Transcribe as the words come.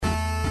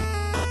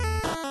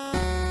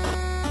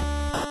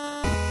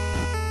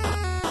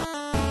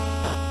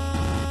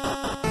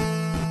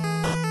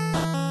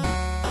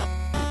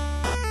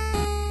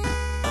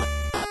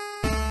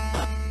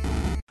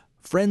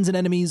Friends and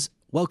enemies,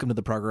 welcome to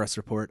the Progress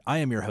Report. I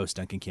am your host,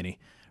 Duncan Kinney,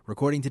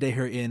 recording today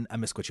here in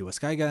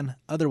Amiskwaciwâskahikan,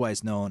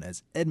 otherwise known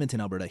as Edmonton,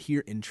 Alberta,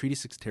 here in Treaty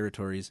 6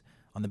 territories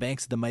on the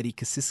banks of the mighty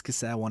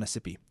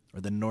Kassiskasawanassipi,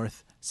 or the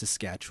North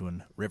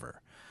Saskatchewan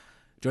River.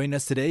 Joining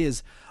us today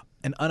is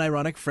an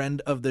unironic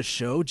friend of the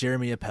show,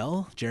 Jeremy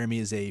Appel. Jeremy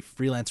is a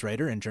freelance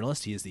writer and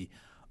journalist. He is the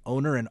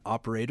owner and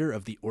operator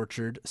of the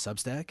Orchard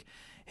Substack,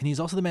 and he's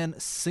also the man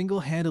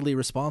single-handedly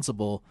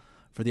responsible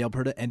for the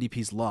Alberta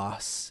NDP's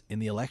loss in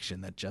the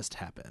election that just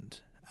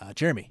happened.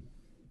 Jeremy,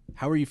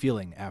 how are you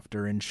feeling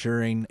after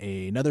ensuring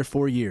another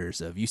 4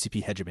 years of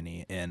UCP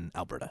hegemony in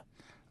Alberta?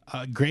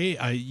 Great.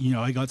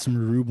 I got some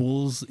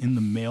rubles in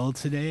the mail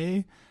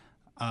today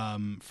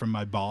from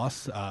my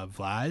boss,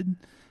 Vlad.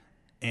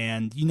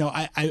 And,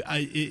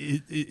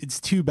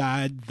 it's too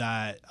bad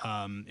that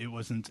it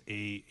wasn't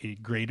a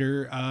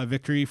greater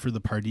victory for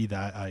the party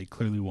that I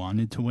clearly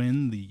wanted to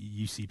win, the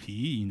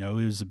UCP. It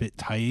was a bit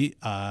tight.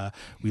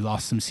 We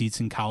lost some seats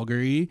in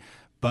Calgary.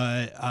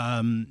 But,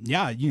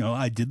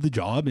 I did the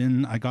job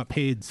and I got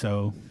paid.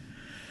 So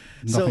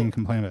nothing to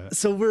complain about.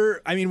 So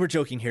we're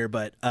joking here,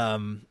 but...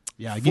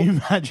 yeah, can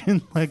you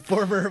imagine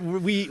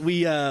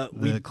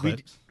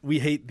we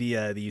hate the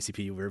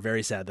UCP. We're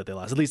very sad that they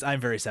lost. At least I'm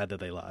very sad that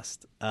they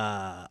lost.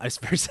 I'm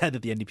very sad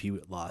that the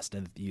NDP lost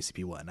and the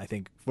UCP won. I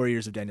think 4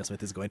 years of Daniel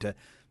Smith is going to.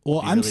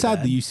 Well, I'm really sad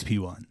bad. the UCP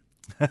won.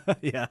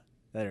 Yeah,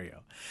 there you go.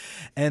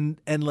 And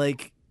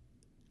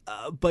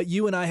but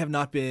you and I have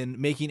not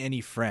been making any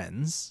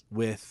friends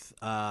with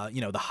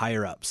the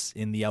higher ups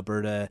in the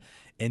Alberta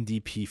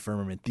NDP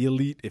firmament, the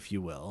elite, if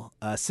you will,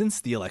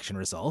 since the election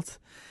result.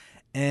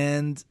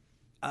 And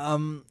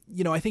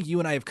I think you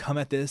and I have come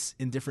at this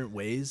in different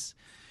ways.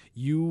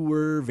 You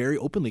were very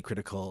openly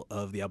critical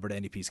of the Alberta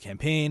NDP's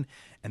campaign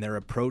and their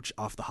approach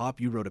off the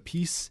hop. You wrote a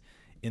piece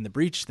in The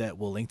Breach that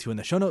we'll link to in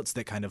the show notes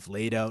that kind of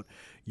laid out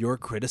your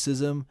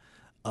criticism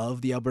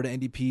of the Alberta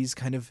NDP's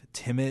kind of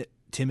timid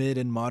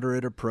and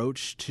moderate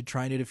approach to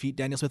trying to defeat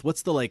Daniel Smith.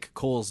 What's the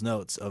Cole's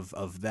notes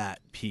of that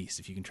piece,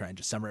 if you can try and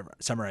just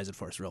summarize it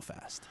for us real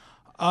fast?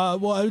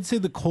 Well, I would say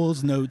the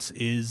Cole's notes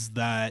is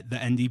that the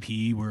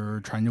NDP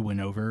were trying to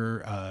win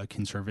over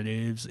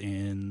conservatives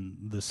in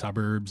the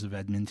suburbs of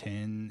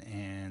Edmonton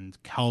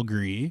and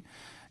Calgary.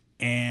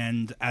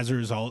 And as a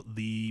result,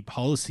 the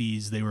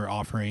policies they were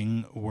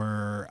offering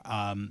were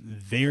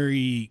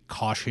very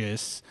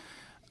cautious,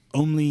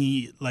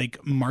 only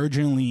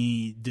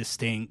marginally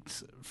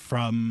distinct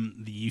from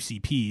the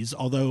UCP's,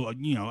 although,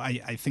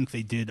 I think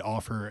they did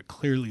offer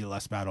clearly a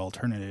less bad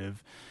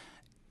alternative.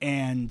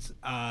 And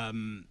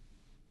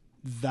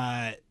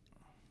that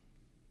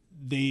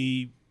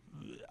it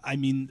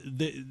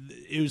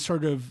was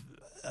sort of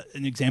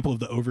an example of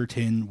the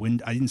Overton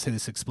window. I didn't say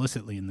this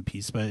explicitly in the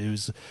piece, but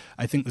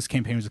I think this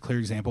campaign was a clear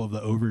example of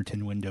the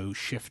Overton window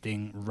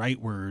shifting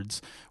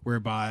rightwards,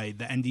 whereby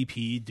the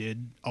NDP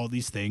did all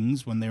these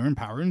things when they were in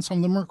power, and some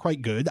of them were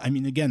quite good.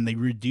 Again, they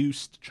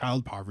reduced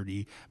child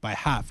poverty by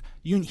half.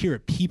 You didn't hear a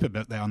peep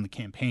about that on the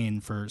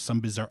campaign for some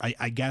bizarre...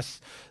 I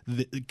guess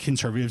the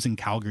conservatives in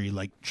Calgary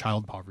like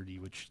child poverty,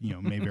 which,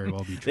 may very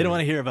well be true. They don't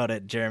want to hear about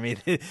it, Jeremy.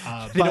 They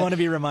don't want to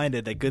be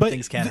reminded that good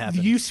things can happen.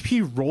 The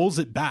UCP rolls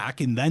it back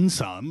and then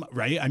some.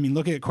 Right?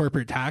 Look at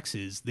corporate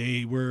taxes.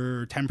 They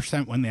were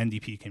 10% when the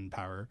NDP came to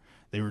power.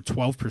 They were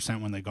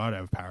 12% when they got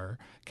out of power.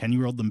 Kenny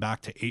rolled them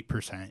back to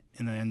 8%.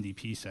 And the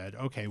NDP said,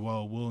 okay,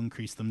 well, we'll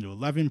increase them to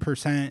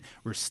 11%.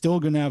 We're still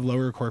going to have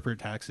lower corporate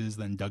taxes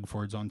than Doug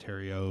Ford's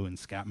Ontario and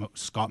Scott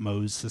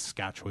Moe's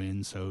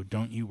Saskatchewan. So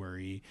don't you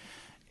worry.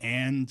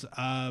 And,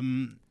 now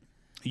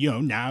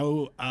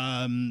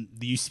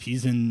the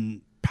UCP's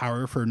in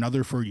power for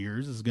another 4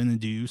 years is going to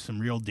do some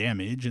real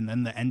damage. And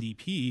then the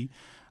NDP...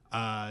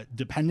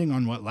 depending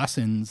on what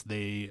lessons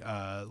they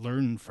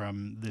learn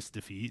from this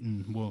defeat,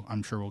 and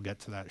I'm sure we'll get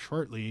to that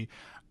shortly,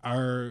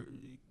 are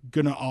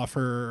going to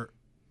offer,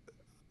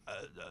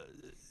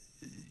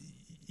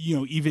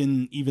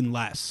 even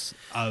less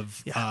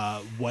of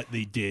what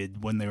they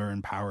did when they were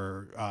in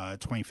power,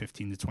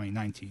 2015 to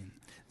 2019.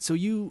 So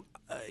you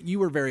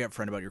were very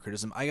upfront about your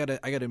criticism. I gotta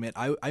admit,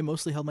 I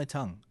mostly held my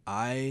tongue.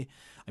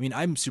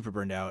 I'm super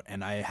burned out,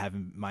 and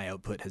my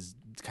output has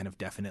kind of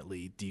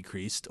definitely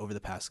decreased over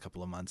the past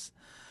couple of months.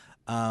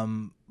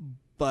 And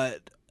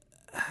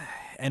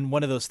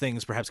one of those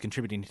things perhaps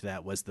contributing to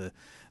that was the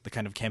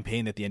kind of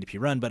campaign that the NDP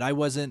run, but I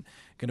wasn't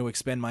going to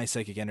expend my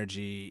psychic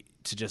energy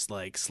to just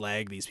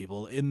slag these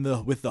people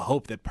with the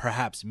hope that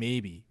perhaps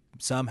maybe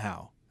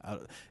somehow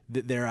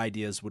their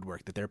ideas would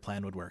work, that their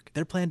plan would work.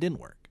 Their plan didn't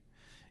work.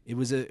 It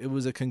was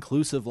a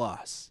conclusive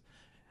loss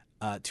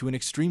to an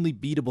extremely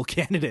beatable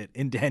candidate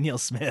in Daniel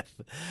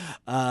Smith.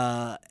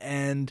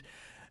 And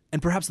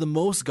perhaps the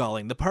most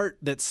galling, the part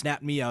that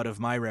snapped me out of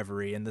my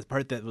reverie and the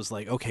part that was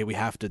okay, we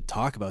have to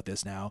talk about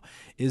this now,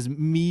 is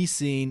me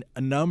seeing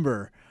a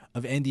number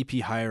of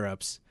NDP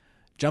higher-ups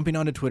jumping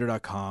onto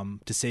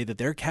Twitter.com to say that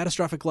their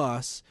catastrophic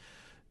loss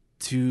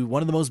to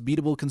one of the most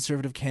beatable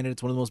conservative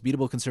candidates, one of the most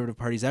beatable conservative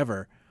parties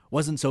ever,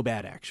 wasn't so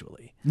bad,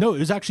 actually. No, it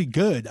was actually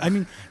good. I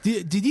mean,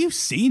 did you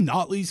see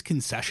Notley's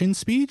concession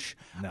speech?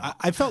 No.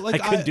 I felt like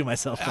I couldn't do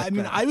myself like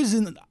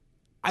that.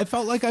 I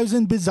felt like I was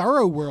in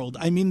Bizarro world.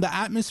 I mean, the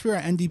atmosphere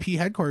at NDP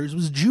headquarters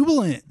was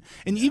jubilant.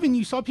 And even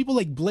you saw people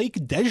like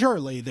Blake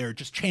Desjardins there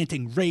just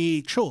chanting,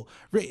 Rachel.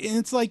 And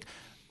it's like,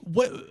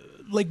 why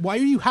are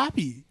you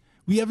happy?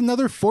 We have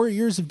another 4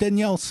 years of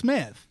Danielle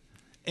Smith.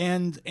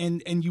 And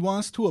you want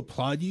us to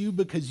applaud you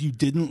because you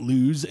didn't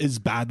lose as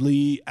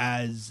badly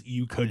as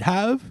you could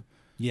have?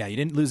 Yeah, you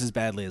didn't lose as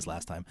badly as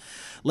last time.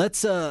 Let's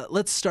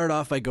start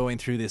off by going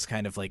through this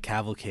kind of like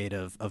cavalcade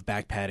of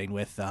backpatting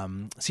with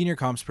senior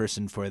comms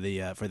person for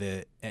the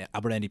Alberta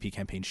NDP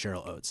campaign,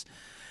 Cheryl Oates.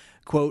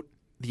 Quote,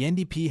 "The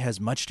NDP has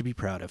much to be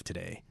proud of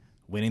today,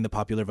 winning the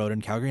popular vote in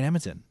Calgary and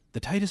Edmonton.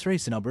 The tightest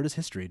race in Alberta's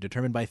history,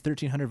 determined by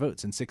 1,300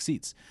 votes in 6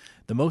 seats.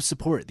 The most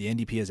support the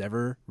NDP has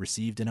ever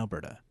received in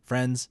Alberta.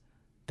 Friends,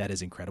 that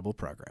is incredible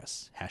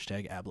progress.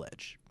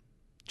 #AbLedge."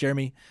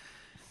 Jeremy,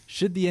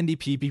 should the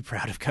NDP be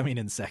proud of coming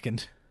in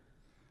second?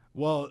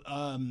 Well,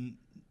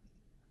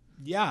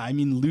 yeah, I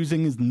mean,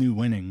 losing is the new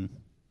winning.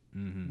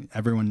 Mm-hmm.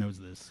 Everyone knows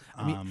this.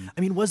 I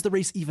mean, was the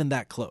race even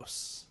that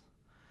close?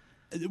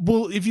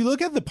 Well, if you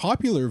look at the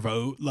popular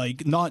vote,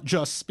 like not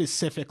just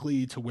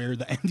specifically to where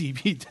the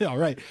NDP did all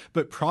right,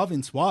 but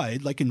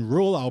province-wide, like in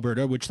rural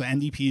Alberta, which the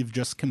NDP have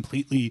just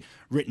completely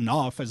written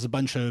off as a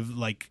bunch of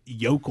like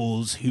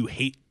yokels who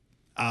hate,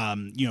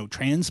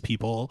 trans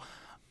people.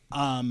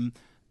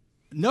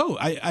 No,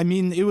 I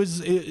mean, it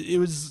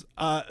was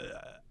a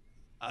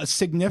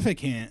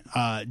significant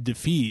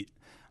defeat.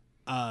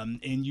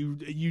 And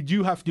you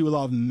do have to do a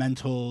lot of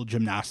mental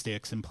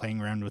gymnastics and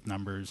playing around with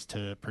numbers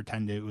to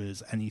pretend it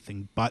was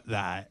anything but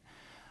that.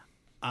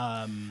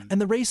 And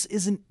the race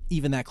isn't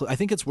even that close. I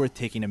think it's worth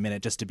taking a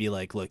minute just to be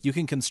like, look, you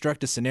can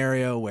construct a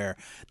scenario where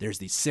there's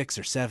these 6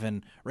 or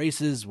 7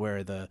 races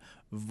where the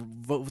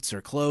votes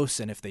are close,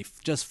 and if they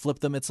just flip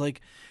them, it's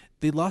like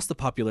they lost the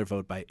popular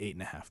vote by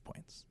 8.5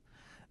 points.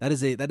 That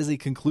is a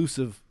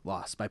conclusive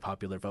loss by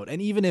popular vote.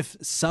 And even if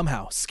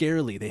somehow,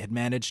 scarily, they had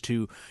managed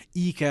to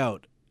eke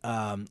out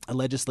a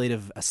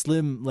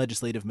slim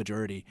legislative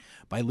majority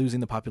by losing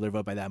the popular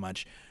vote by that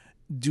much,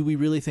 do we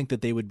really think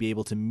that they would be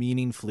able to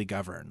meaningfully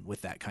govern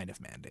with that kind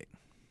of mandate?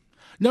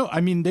 No,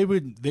 I mean, they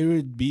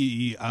would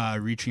be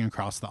reaching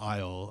across the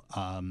aisle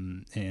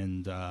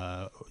and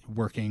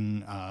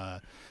working,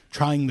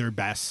 trying their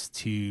best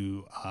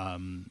to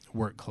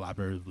work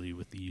collaboratively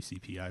with the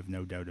UCP. I have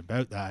no doubt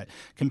about that.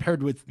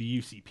 Compared with the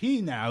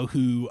UCP now,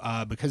 who,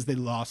 because they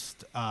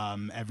lost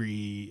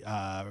every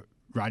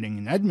riding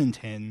in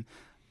Edmonton,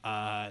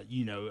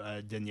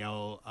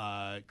 Danielle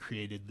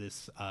created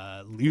this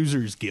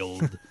losers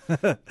guild.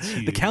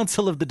 The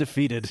Council of the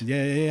Defeated.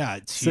 Yeah.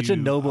 Such a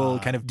noble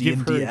kind of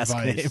D&D-esque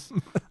name.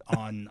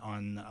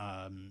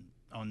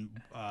 on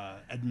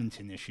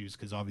Edmonton issues,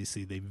 because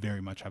obviously they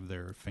very much have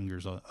their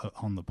fingers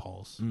on the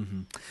pulse.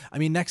 Mm-hmm. I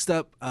mean, next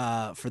up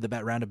for the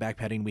round of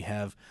backpatting, we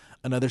have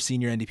another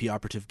senior NDP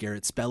operative,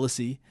 Garrett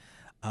Spellacy.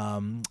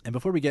 And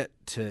before we get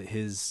to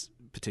his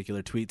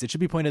particular tweets, it should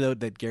be pointed out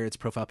that Garrett's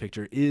profile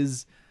picture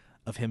is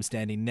of him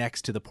standing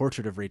next to the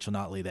portrait of Rachel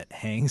Notley that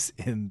hangs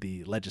in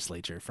the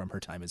legislature from her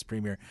time as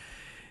premier.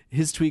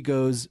 His tweet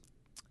goes,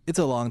 it's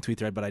a long tweet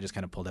thread, but I just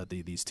kind of pulled out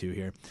these two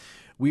here.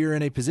 "We are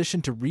in a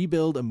position to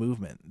rebuild a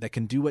movement that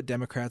can do what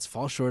Democrats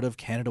fall short of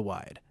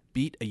Canada-wide,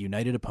 beat a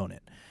united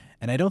opponent.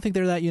 And I don't think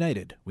they're that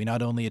united. We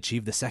not only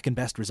achieved the second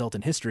best result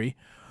in history,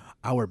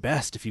 our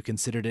best if you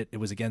considered it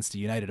was against a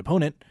united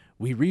opponent,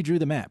 we redrew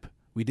the map.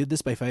 We did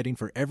this by fighting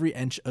for every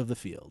inch of the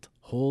field.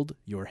 Hold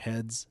your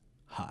heads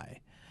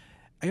high."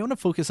 I want to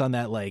focus on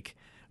that, like,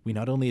 we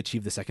not only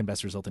achieved the second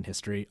best result in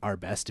history, our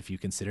best if you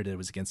considered it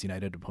was against a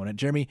united opponent.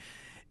 Jeremy,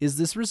 is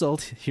this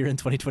result here in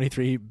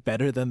 2023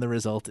 better than the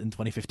result in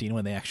 2015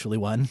 when they actually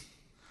won?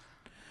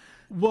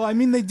 Well, I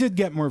mean, they did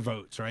get more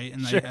votes, right?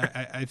 And sure.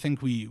 I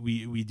think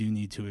we do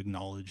need to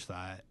acknowledge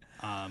that.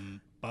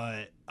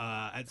 But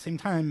at the same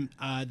time,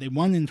 they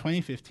won in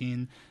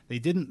 2015. They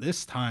didn't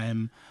this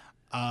time.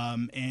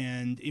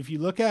 And if you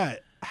look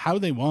at how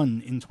they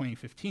won in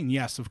 2015,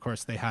 yes, of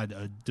course, they had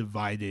a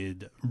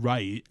divided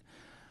right.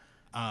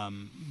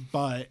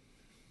 But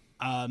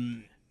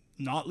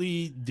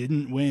Notley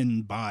didn't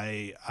win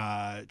by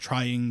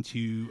trying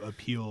to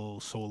appeal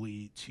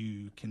solely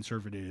to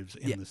conservatives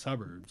in the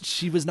suburbs.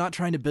 She was not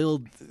trying to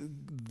build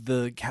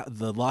the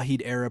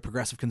Lougheed era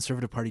Progressive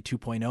Conservative Party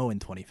 2.0 in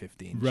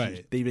 2015.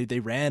 Right. They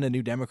ran a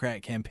New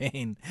Democrat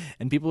campaign,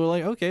 and people were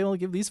like, okay, we'll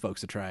give these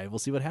folks a try. We'll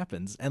see what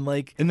happens. And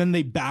then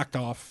they backed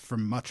off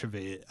from much of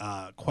it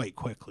quite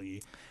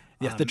quickly.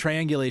 Yeah, the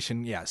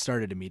triangulation,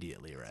 started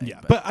immediately, right?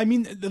 Yeah, but I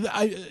mean,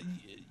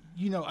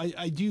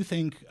 I do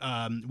think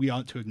we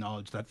ought to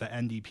acknowledge that the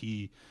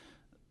NDP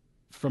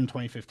from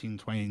 2015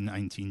 to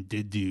 2019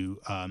 did do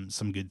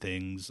some good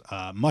things,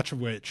 much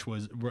of which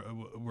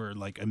were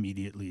like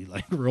immediately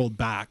like rolled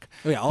back.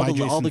 Oh yeah, all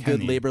the good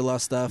Kinney. labor law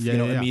stuff,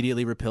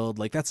 immediately repealed.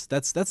 Like that's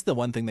the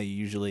one thing that you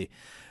usually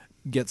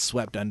gets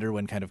swept under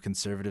when kind of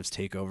conservatives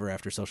take over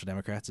after Social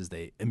Democrats is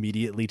they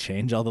immediately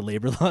change all the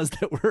labor laws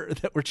that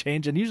were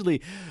changed, and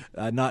usually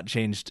not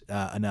changed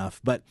enough.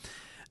 But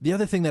the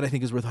other thing that I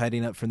think is worth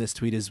hiding up from this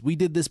tweet is we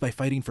did this by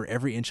fighting for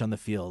every inch on the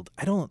field.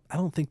 I don't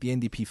think the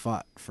NDP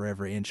fought for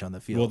every inch on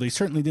the field. Well, they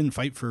certainly didn't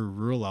fight for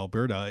rural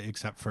Alberta,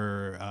 except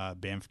for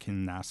Banff,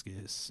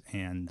 Kananaskis,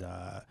 and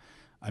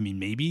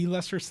maybe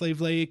Lesser Slave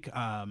Lake.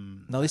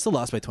 No, they still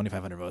lost by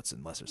 2,500 votes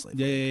in Lesser Slave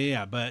Lake.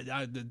 Yeah. But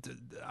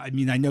I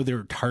know they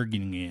were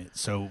targeting it,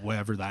 so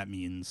whatever that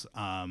means.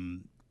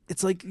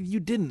 It's like you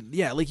didn't.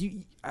 Yeah, like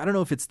you. I don't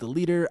know if it's the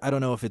leader. I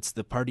don't know if it's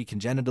the party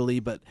congenitally,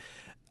 but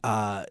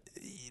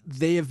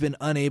they have been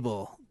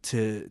unable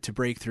to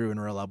break through in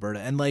rural Alberta,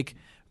 and like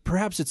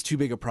perhaps it's too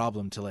big a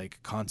problem to like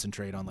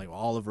concentrate on like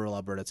all of rural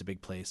Alberta. It's a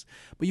big place,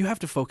 but you have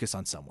to focus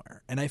on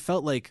somewhere. And I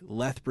felt like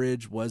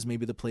Lethbridge was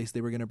maybe the place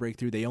they were going to break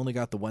through. They only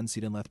got the one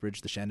seat in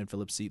Lethbridge, the Shannon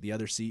Phillips seat. The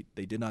other seat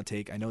they did not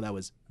take. I know that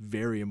was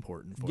very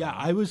important for them.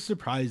 I was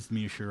surprised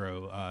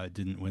Miyashiro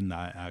didn't win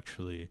that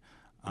actually.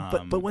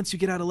 But once you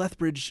get out of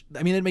Lethbridge,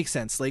 I mean, it makes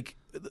sense. Like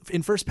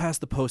in first past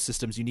the post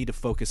systems, you need to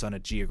focus on a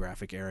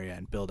geographic area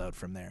and build out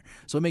from there.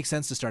 So it makes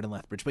sense to start in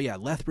Lethbridge. But yeah,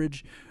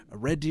 Lethbridge,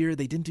 Red Deer,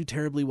 they didn't do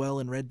terribly well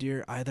in Red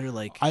Deer either.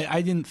 Like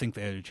I didn't think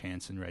they had a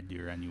chance in Red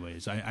Deer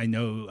anyways. I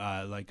know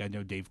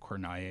Dave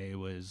Cornaye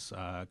was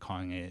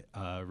calling it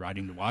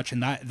riding to watch,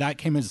 and that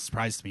came as a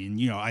surprise to me.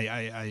 And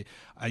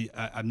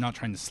I'm not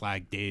trying to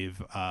slag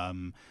Dave.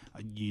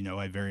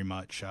 I very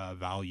much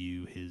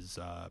value his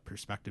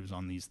perspectives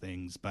on these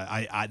things, but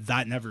I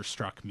that never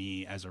struck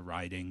me as a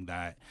riding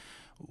that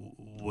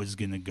was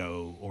going to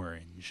go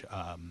orange.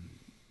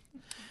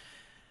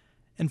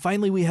 And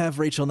finally, we have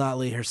Rachel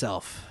Notley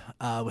herself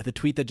with a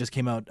tweet that just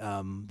came out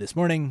this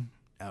morning.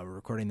 We're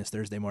recording this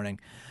Thursday morning.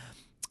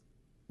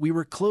 We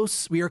are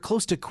close to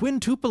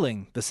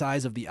quintupling the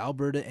size of the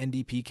Alberta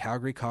NDP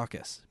Calgary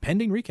caucus,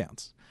 pending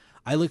recounts.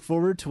 I look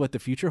forward to what the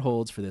future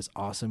holds for this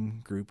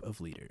awesome group of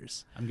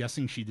leaders. I'm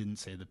guessing she didn't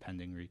say the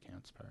pending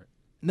recounts part.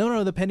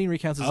 No, the pending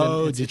recounts is That's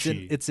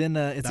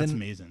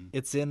amazing.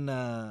 It's in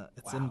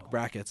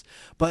brackets.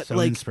 But so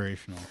like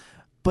inspirational.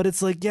 But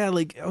it's like, yeah,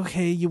 like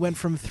okay, you went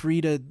from 3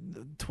 to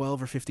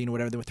 12 or 15 or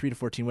whatever, they were 3 to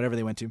 14, whatever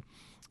they went to.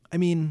 I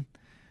mean,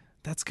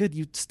 that's good.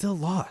 You still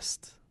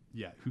lost.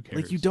 Yeah, who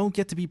cares? Like you don't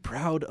get to be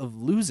proud of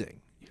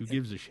losing. Who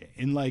gives a shit?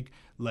 And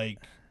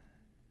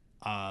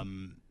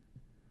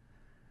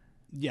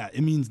yeah,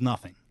 it means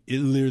nothing. It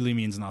literally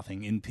means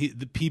nothing. And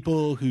the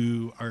people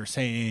who are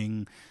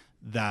saying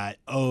that,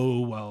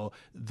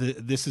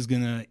 this is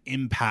going to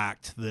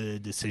impact the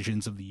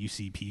decisions of the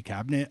UCP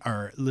cabinet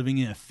are living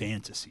in a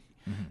fantasy.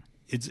 Mm-hmm.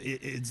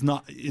 It's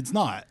not.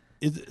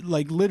 It's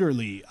like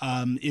literally,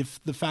 if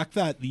the fact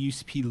that the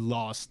UCP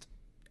lost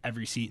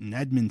every seat in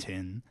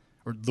Edmonton,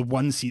 or the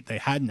one seat they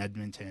had in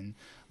Edmonton,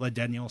 led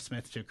Danielle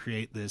Smith to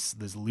create this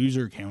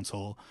loser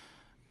council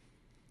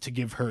to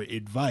give her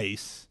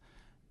advice.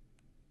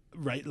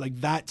 Right,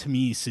 like that to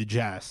me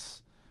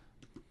suggests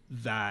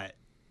that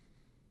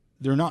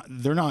they're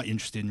not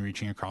interested in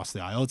reaching across the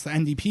aisle. It's the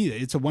NDP.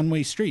 It's a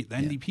one-way street. The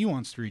NDP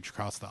wants to reach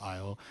across the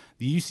aisle.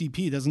 The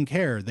UCP doesn't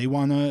care. They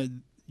want to,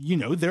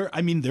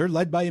 they're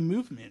led by a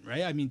movement,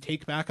 right? I mean,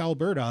 Take Back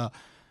Alberta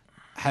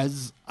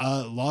has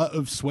a lot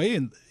of sway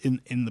in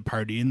the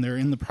party, and they're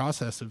in the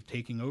process of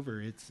taking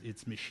over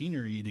its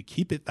machinery to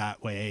keep it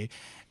that way.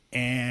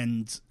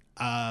 And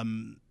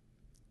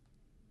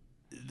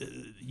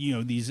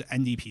these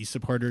NDP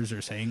supporters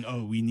are saying,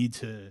 we need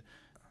to,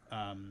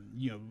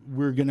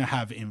 we're going to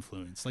have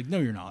influence. Like, no,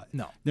 you're not.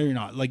 No, you're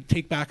not. Like,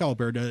 Take Back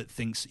Alberta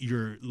thinks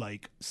you're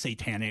like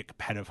satanic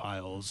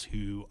pedophiles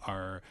who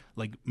are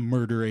like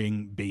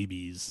murdering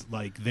babies.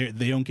 Like, they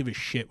don't give a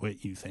shit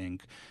what you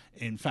think.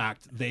 In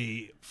fact,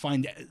 they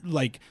find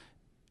like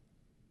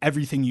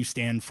everything you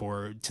stand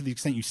for, to the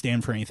extent you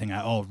stand for anything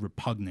at all,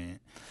 repugnant.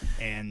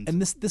 And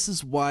this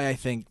is why I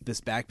think this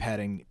back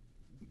patting,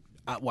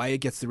 why it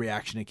gets the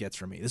reaction it gets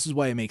from me. This is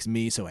why it makes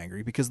me so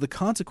angry, because the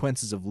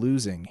consequences of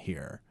losing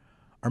here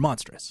are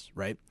monstrous,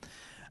 right?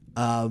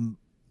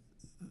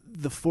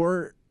 The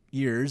 4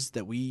 years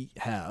that we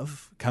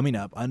have coming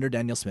up under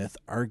Danielle Smith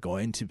are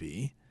going to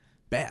be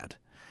bad.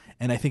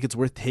 And I think it's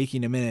worth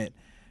taking a minute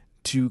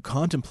to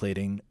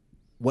contemplating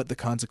what the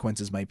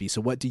consequences might be. So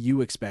what do you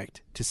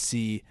expect to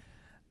see,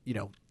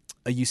 a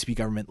UCP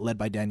government led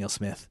by Danielle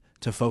Smith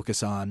to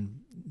focus on,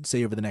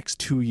 say, over the next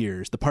 2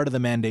 years, the part of the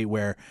mandate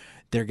where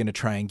they're going to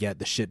try and get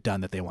the shit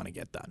done that they want to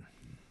get done?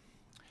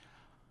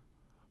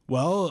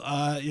 Well,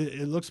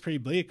 it looks pretty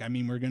bleak. I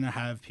mean, we're going to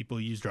have people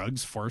use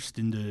drugs forced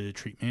into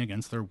treatment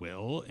against their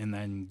will, and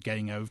then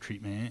getting out of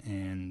treatment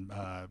and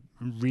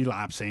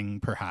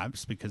relapsing,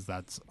 perhaps, because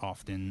that's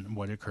often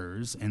what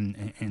occurs,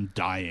 and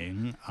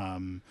dying.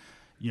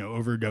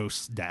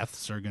 Overdose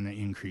deaths are going to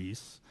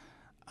increase.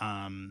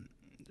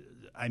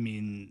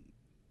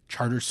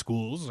 Charter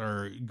schools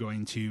are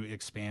going to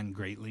expand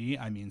greatly.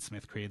 I mean,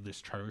 Smith created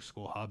this charter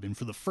school hub, and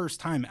for the first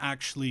time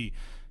actually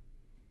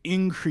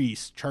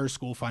increased charter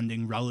school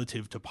funding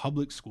relative to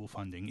public school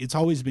funding. It's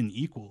always been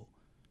equal.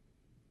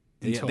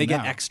 They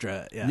get now.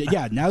 extra.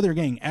 Yeah, now they're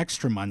getting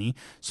extra money.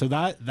 So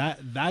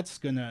that's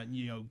gonna,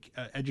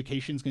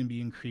 education's gonna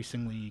be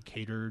increasingly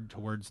catered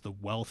towards the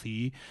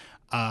wealthy.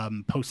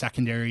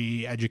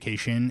 Post-secondary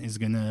education is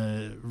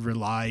gonna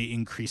rely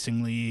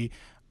increasingly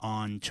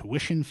on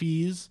tuition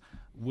fees,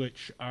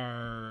 which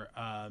are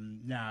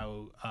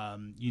now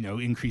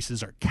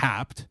increases are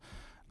capped.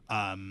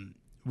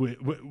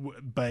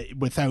 But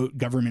without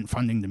government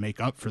funding to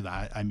make up for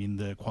that, I mean,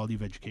 the quality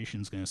of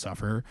education is going to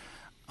suffer.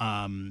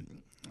 I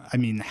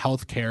mean,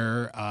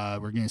 healthcare,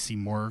 we're going to see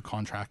more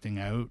contracting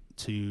out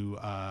to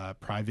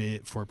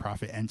private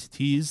for-profit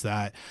entities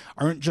that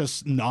aren't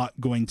just not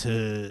going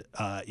to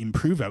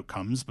improve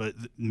outcomes, but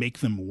make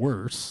them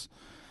worse.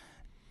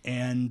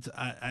 And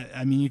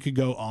I mean, you could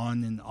go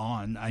on and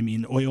on. I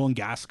mean, oil and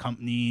gas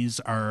companies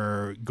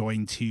are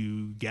going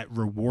to get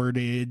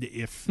rewarded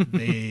if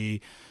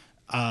they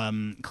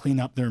clean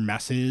up their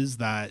messes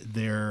that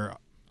they're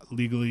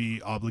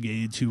legally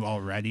obligated to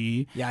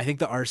already. Yeah, I think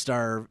the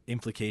R-Star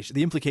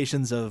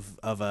implications of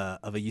a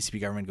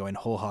UCP government going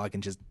whole hog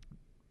and just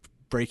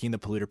breaking the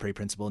polluter pay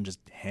principle and just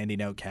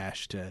handing out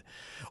cash to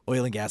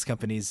oil and gas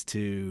companies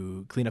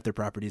to clean up their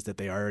properties that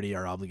they already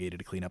are obligated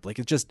to clean up. Like,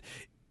 it's just,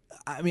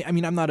 I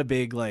mean, I'm not a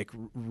big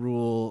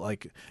rule,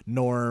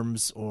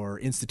 norms or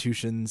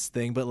institutions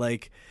thing, but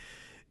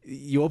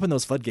you open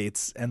those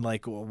floodgates and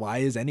why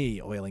is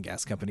any oil and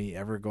gas company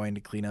ever going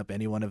to clean up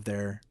any one of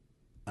their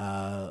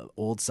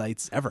old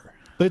sites ever?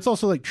 But it's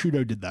also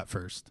Trudeau did that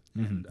first.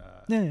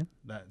 Mm-hmm. And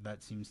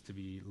that seems to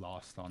be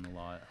lost on a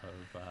lot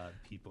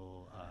of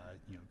people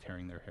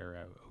tearing their hair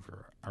out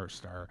over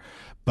R-Star.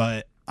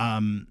 But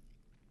and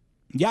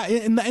the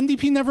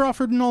NDP never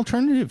offered an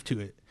alternative to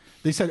it.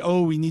 They said,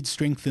 oh, we need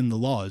strength in the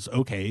laws.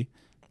 Okay,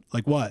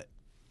 like what?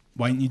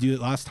 Why didn't you do it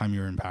last time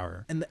you were in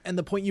power? And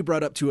the point you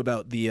brought up too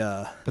about the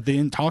but they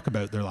didn't talk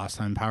about their last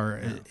time in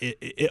power. Yeah.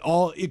 It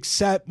all,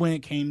 except when it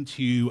came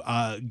to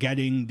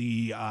getting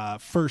the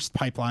first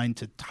pipeline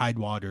to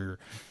Tidewater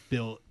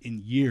built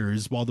in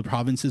years while the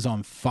province is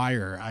on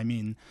fire. I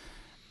mean,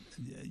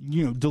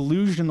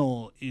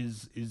 delusional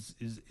is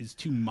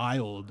too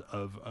mild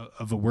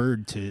of a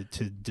word to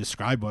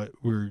describe what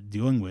we're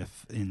dealing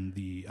with in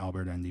the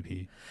Alberta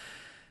NDP.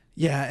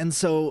 Yeah, and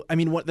so, I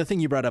mean, the thing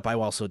you brought up, I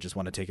also just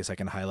want to take a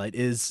second to highlight,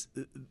 is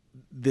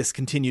this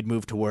continued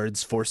move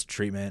towards forced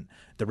treatment,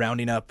 the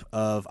rounding up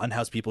of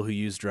unhoused people who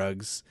use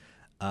drugs,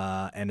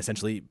 and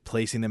essentially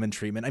placing them in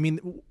treatment. I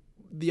mean,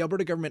 the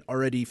Alberta government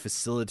already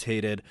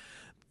facilitated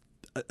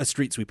a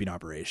street sweeping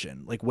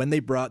operation. When they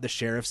brought the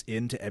sheriffs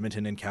into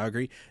Edmonton and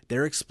Calgary,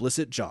 their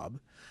explicit job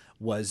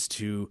was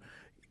to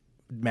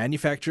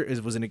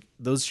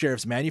those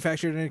sheriffs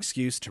manufactured an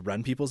excuse to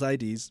run people's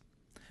IDs.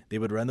 They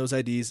would run those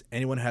IDs.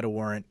 Anyone who had a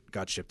warrant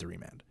got shipped to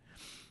remand.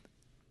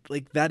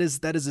 That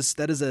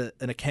is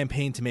a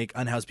campaign to make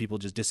unhoused people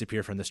just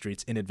disappear from the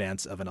streets in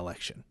advance of an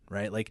election,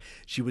 right?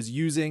 She was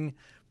using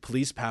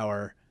police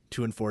power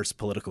to enforce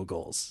political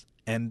goals,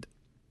 and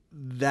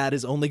that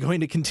is only going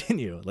to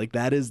continue.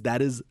 That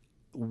is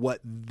what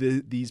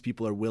these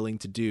people are willing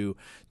to do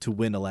to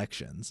win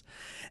elections,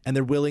 and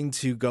they're willing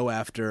to go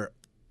after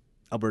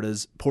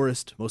Alberta's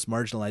poorest, most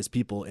marginalized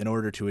people in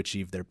order to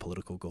achieve their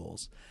political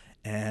goals.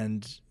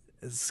 And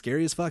it's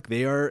scary as fuck.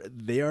 They are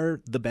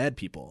the bad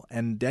people.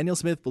 And Danielle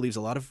Smith believes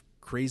a lot of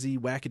crazy,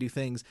 wackadoo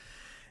things,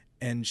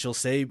 and she'll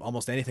say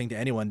almost anything to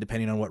anyone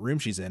depending on what room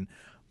she's in.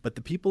 But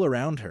the people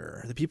around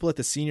her, the people at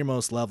the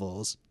senior-most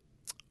levels,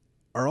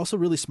 are also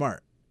really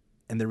smart,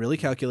 and they're really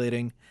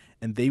calculating,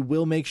 and they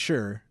will make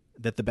sure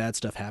that the bad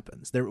stuff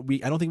happens. I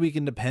don't think we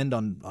can depend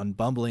on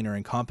bumbling or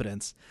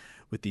incompetence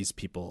with these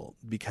people,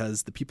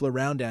 because the people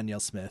around Danielle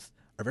Smith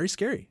are very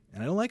scary,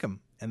 and I don't like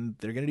them, and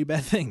they're going to do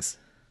bad things.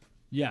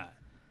 Yeah,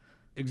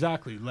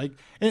 exactly.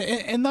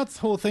 And that's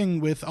the whole thing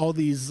with all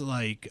these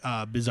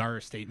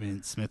bizarre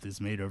statements Smith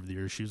has made over the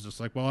years. She was just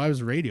well, I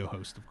was a radio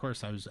host. Of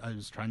course, I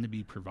was trying to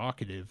be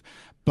provocative,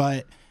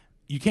 but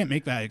you can't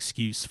make that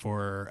excuse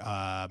for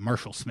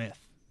Marshall Smith,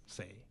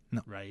 say.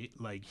 No. Right?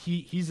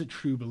 He's a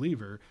true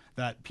believer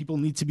that people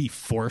need to be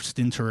forced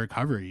into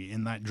recovery,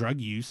 and that drug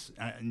use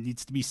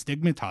needs to be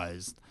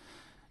stigmatized.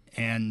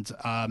 And,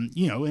 and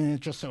it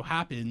just so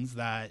happens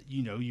that,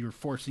 you're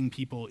forcing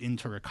people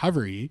into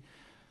recovery.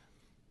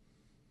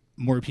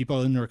 More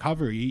people in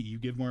recovery, you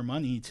give more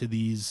money to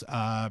these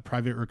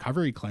private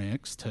recovery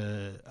clinics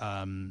to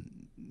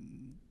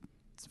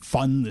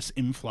fund this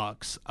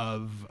influx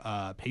of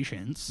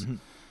patients.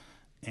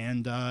 Mm-hmm.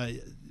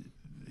 And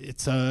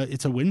it's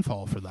a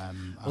windfall for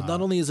them. Well,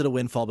 not only is it a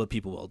windfall, but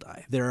people will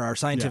die. There are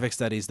scientific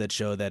studies that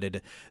show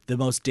that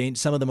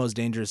some of the most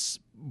dangerous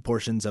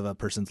portions of a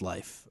person's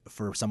life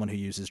for someone who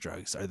uses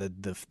drugs are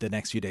the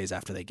next few days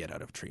after they get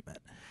out of treatment.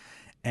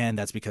 And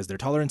that's because their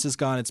tolerance is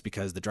gone. It's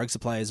because the drug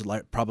supply is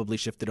probably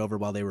shifted over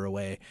while they were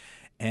away.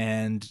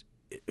 And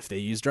if they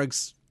use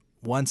drugs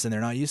once and they're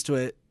not used to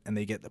it, and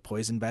they get the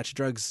poison batch of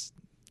drugs,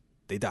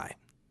 they die.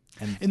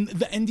 And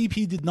the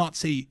NDP did not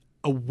say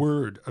a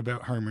word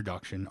about harm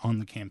reduction on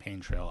the campaign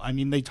trail. I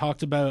mean, they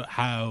talked about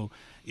how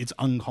it's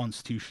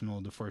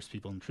unconstitutional to force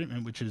people in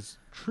treatment, which is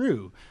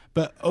true.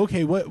 But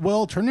okay, what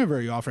alternative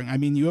are you offering? I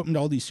mean, you opened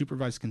all these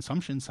supervised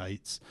consumption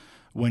sites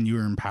when you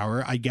were in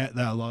power. I get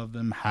that a lot of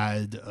them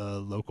had a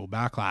local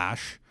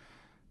backlash.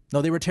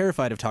 No, they were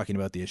terrified of talking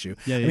about the issue.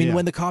 Yeah, I mean,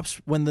 when the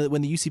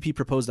UCP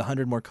proposed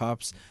 100 more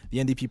cops, the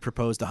NDP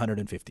proposed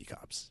 150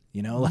 cops.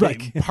 You know, like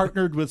right,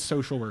 partnered with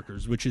social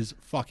workers, which is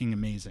fucking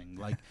amazing.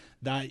 Like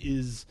that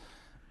is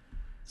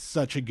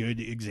such a good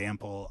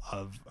example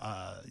of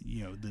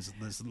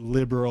this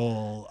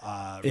liberal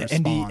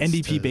response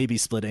NDP to, baby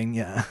splitting.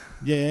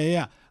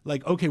 yeah.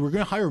 Like, okay, we're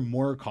going to hire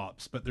more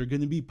cops, but they're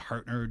going to be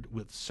partnered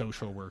with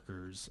social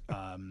workers.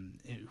 And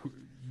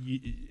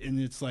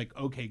it's like,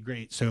 okay,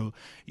 great. So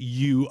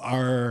you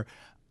are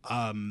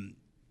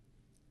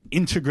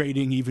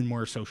integrating even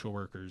more social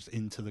workers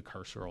into the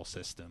carceral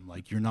system.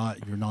 Like you're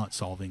not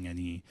solving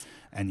any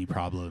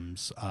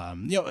problems.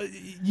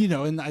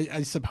 And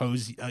I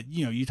suppose,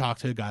 you talk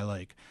to a guy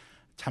like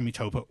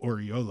Tamitopa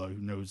Oriola,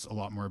 who knows a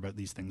lot more about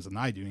these things than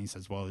I do, and he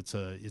says, well, it's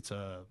a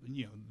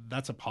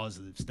that's a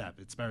positive step.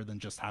 It's better than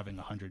just having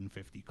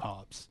 150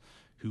 cops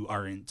who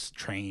aren't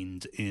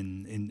trained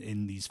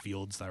in these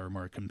fields that are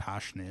more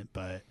compassionate.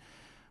 But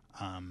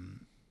at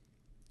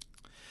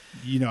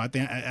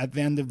the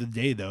end of the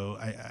day, though,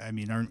 I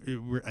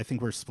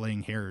think we're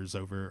splitting hairs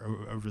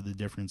over the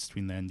difference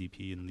between the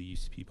NDP and the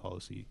UCP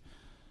policy.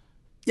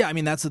 Yeah, I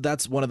mean,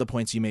 that's one of the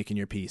points you make in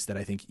your piece that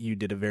I think you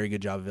did a very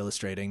good job of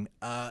illustrating.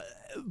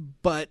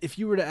 But if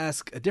you were to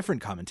ask a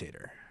different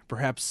commentator,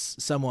 perhaps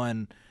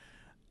someone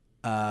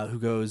who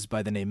goes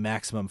by the name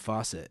Maximum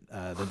Fawcett,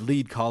 the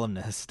lead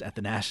columnist at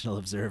the National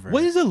Observer.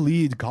 What is a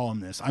lead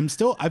columnist?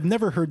 I've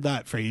never heard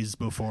that phrase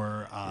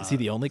before. Is he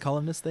the only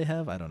columnist they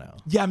have? I don't know.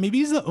 Yeah, maybe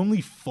he's the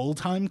only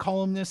full-time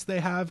columnist they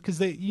have, because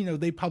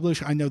they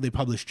publish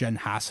Jen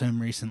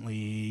Hassam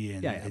recently.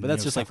 But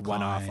that's just like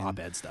one-off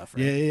op-ed stuff,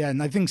 right? Yeah.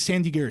 And I think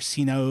Sandy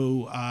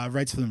Garacino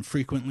writes for them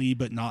frequently,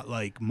 but not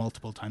like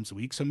multiple times a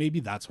week. So maybe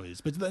that's what it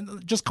is. But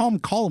then just call him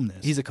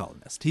columnist. He's a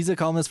columnist. He's a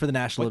columnist for the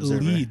National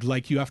Observer. Lead,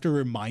 like you have to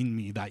remind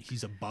me that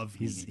he's above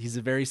me. He's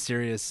a very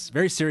serious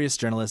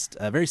journalist,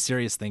 a very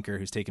serious thinker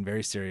who's taken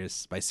very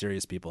serious by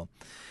serious people,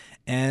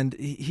 and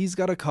he's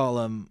got a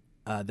column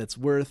that's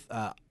worth.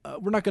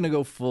 We're not going to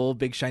go full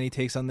big shiny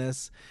takes on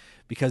this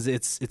because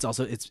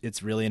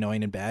it's really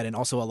annoying and bad, and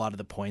also a lot of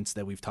the points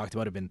that we've talked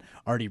about have been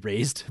already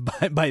raised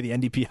by the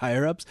NDP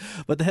higher ups.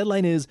 But the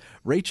headline is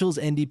Rachel's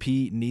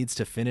NDP needs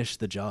to finish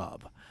the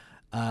job.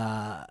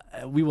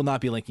 We will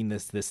not be linking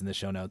this in the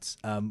show notes.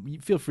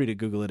 Feel free to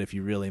Google it if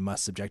you really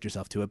must subject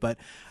yourself to it. But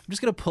I'm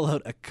just going to pull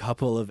out a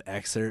couple of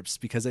excerpts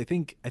because I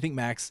think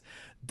Max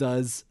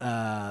does.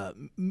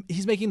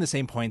 He's making the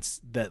same points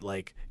that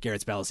like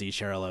Garrett Spalacy,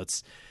 Cheryl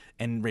Oates,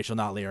 and Rachel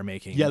Notley are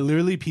making. Yeah,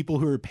 literally people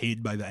who are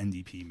paid by the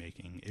NDP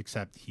making,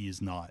 except he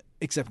is not.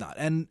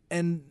 And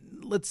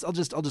I'll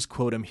just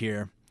quote him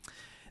here.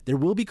 There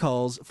will be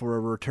calls for a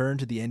return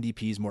to the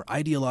NDP's more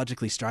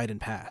ideologically strident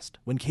past,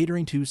 when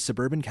catering to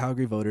suburban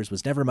Calgary voters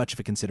was never much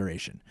of a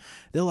consideration.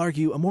 They'll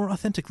argue a more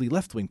authentically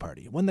left-wing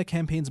party, one that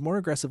campaigns more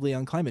aggressively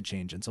on climate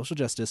change and social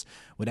justice,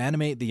 would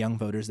animate the young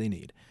voters they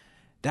need.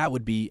 That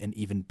would be an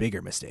even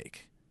bigger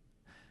mistake.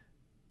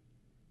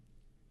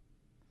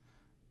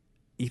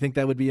 You think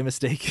that would be a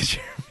mistake,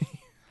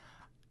 Jeremy?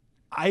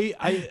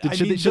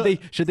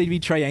 Should they be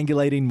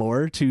triangulating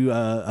more to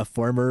a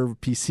former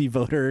PC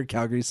voter,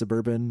 Calgary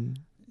suburban?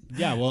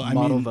 Yeah, well,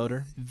 model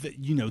voter.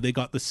 They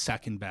got the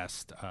second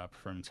best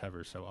performance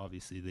ever, so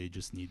obviously they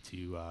just need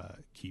to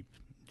keep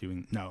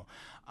doing. No,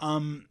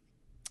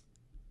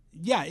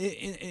 yeah,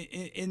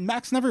 and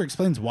Max never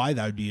explains why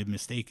that would be a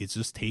mistake. It's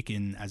just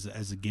taken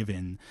as a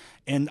given,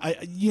 and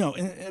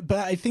but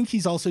I think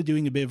he's also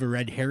doing a bit of a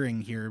red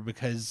herring here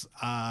because,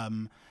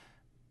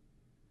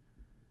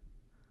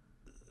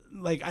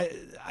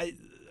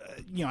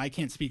 I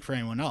can't speak for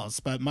anyone else,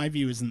 but my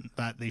view isn't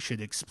that they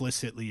should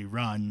explicitly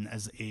run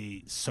as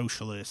a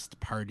socialist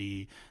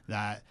party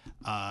that,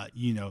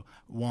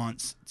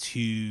 wants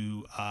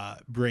to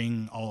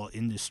bring all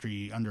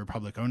industry under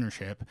public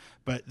ownership.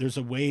 But there's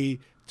a way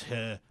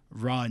to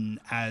run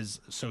as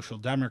social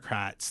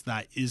democrats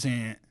that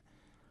isn't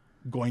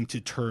going to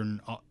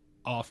turn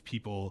off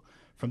people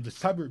from the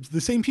suburbs.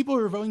 The same people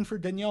who are voting for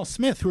Danielle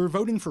Smith, who are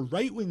voting for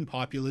right-wing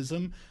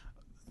populism.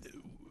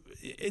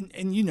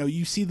 And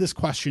you see this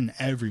question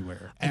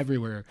everywhere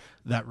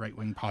that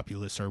right-wing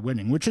populists are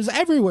winning, which is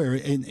everywhere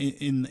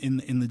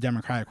in the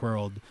democratic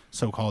world,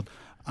 so-called.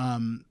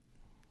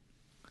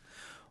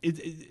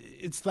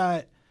 It's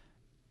that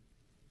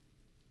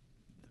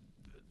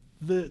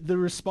the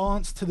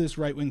response to this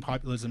right-wing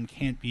populism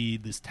can't be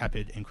this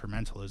tepid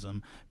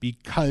incrementalism,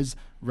 because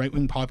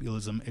right-wing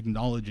populism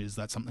acknowledges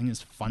that something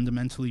is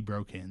fundamentally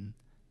broken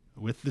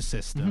with the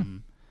system. Mm-hmm.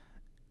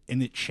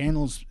 And it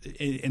channels,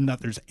 and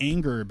that there's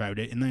anger about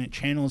it, and then it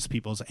channels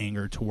people's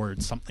anger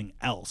towards something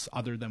else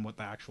other than what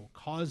the actual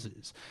cause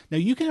is. Now,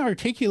 you can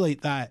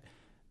articulate that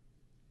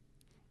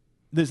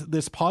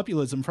this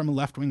populism from a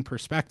left-wing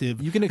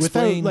perspective. You can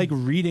explain, without like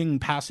reading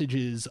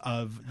passages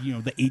of, you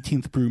know, the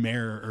 18th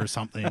Brumaire or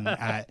something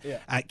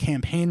at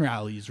campaign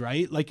rallies,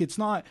 right? Like, it's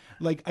not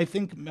like, I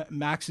think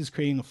Max is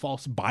creating a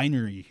false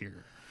binary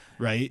here,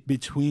 right?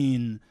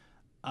 Between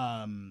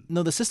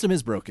no, the system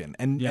is broken,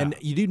 and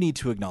you do need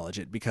to acknowledge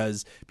it,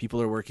 because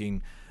people are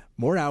working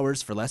more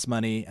hours for less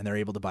money and they're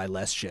able to buy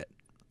less shit.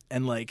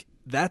 And like,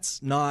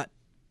 that's not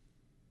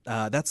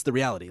that's the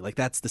reality. Like,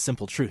 that's the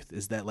simple truth,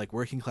 is that like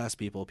working class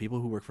people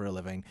who work for a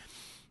living,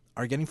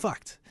 are getting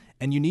fucked.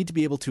 And you need to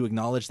be able to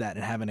acknowledge that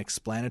and have an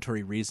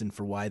explanatory reason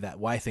for why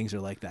things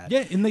are like that.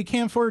 Yeah, and they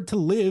can't afford to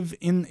live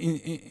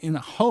in a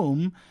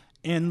home.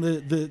 And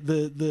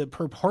the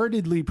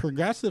purportedly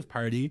progressive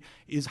party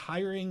is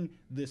hiring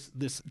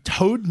this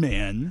toad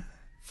man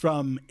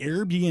from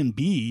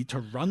Airbnb to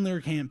run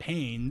their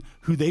campaign,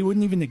 who they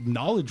wouldn't even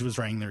acknowledge was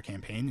running their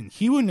campaign, and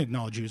he wouldn't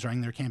acknowledge he was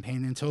running their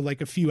campaign until like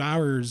a few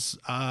hours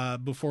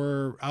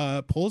before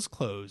polls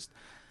closed.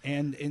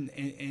 And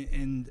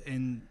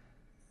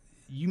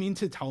you mean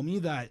to tell me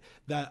that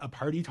a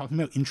party talking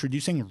about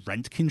introducing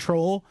rent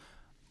control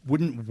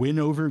wouldn't win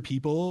over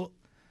people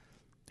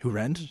who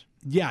rent?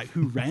 Yeah,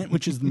 who rent,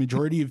 which is the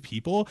majority of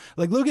people.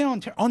 Like, look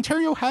at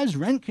Ontario has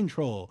rent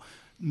control.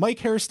 Mike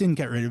Harris didn't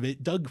get rid of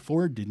it. Doug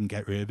Ford didn't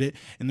get rid of it.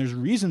 And there's a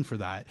reason for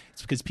that.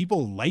 It's because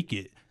people like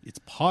it. It's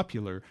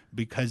popular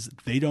because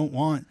they don't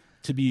want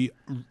to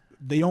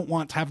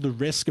have the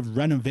risk of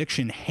rent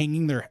eviction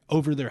hanging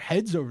over their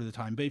heads over the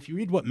time. But if you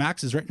read what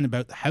Max has written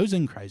about the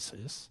housing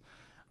crisis,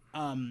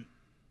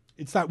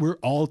 it's that we're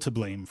all to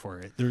blame for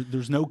it.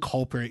 There's no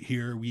culprit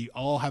here. We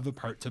all have a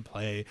part to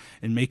play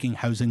in making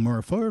housing more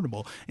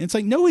affordable. And it's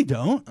like, no, we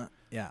don't.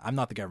 Yeah, I'm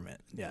not the government.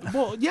 Yeah.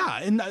 Well,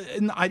 yeah, and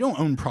I don't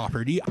own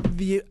property.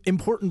 The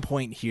important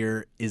point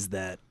here is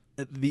that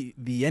the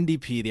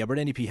NDP, the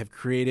Alberta NDP, have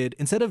created,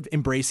 instead of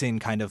embracing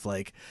kind of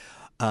like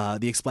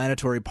the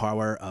explanatory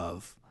power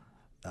of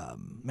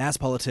mass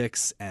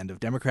politics and of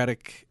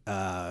democratic,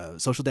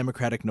 social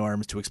democratic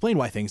norms to explain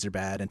why things are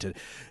bad and to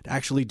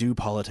actually do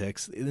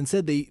politics.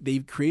 Instead,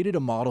 they've created a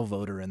model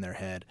voter in their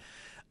head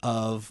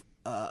of,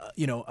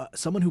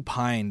 someone who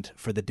pined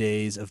for the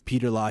days of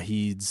Peter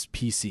Lougheed's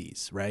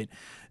PCs, right?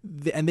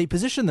 And they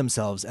position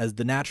themselves as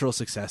the natural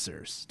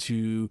successors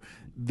to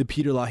the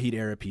Peter Lougheed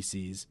era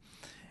PCs.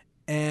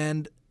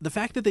 And the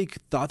fact that they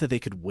thought that they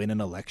could win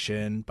an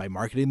election by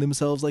marketing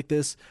themselves like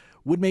this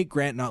would make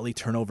Grant Notley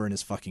turn over in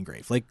his fucking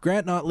grave. Like,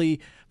 Grant Notley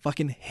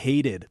fucking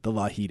hated the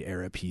Lougheed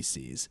era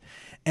PCs.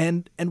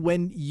 And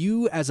when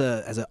you as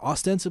a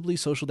ostensibly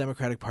social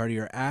democratic party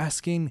are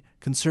asking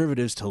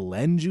conservatives to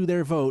lend you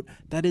their vote,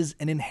 that is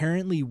an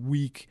inherently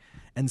weak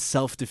and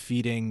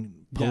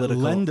self-defeating political.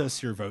 Yeah, lend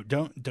us your vote.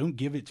 Don't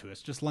give it to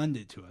us. Just lend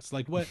it to us.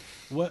 Like what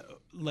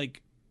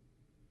like.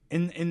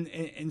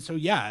 And so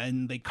yeah,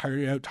 and they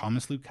carted out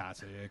Thomas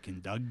Lukasik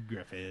and Doug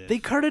Griffith. They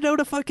carted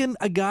out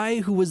a guy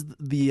who was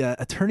the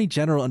attorney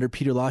general under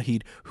Peter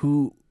Lougheed,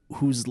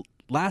 whose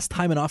last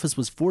time in office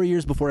was 4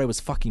 years before I was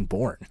fucking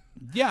born.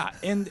 Yeah,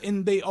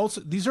 and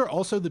these are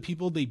also the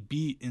people they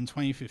beat in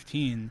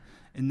 2015,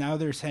 and now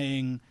they're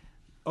saying,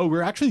 oh,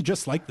 we're actually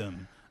just like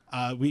them.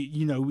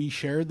 We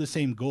share the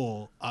same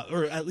goal,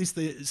 or at least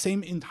the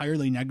same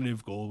entirely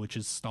negative goal, which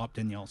is stop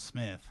Danielle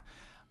Smith.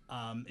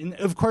 And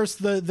of course,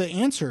 the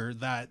answer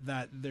that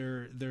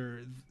they're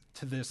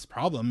to this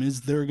problem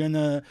is they're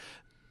gonna,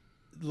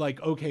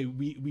 like, okay,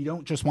 we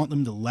don't just want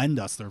them to lend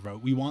us their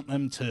vote, we want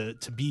them to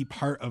be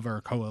part of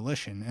our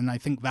coalition. And I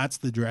think that's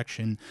the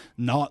direction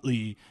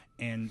Notley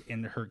and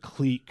her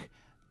clique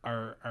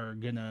are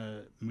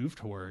gonna move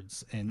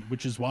towards, and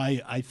which is why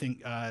I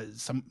think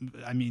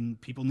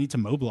people need to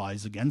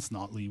mobilize against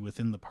Notley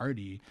within the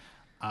party.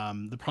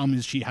 The problem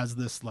is she has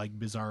this like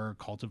bizarre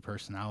cult of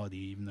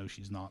personality, even though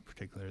she's not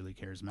particularly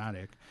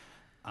charismatic,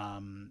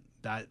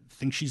 that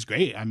thinks she's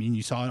great. I mean,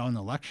 you saw it on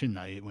election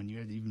night when you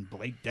had even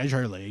Blake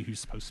Desjardins, who's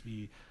supposed to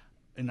be,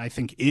 and I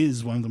think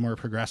is one of the more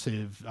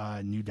progressive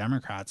New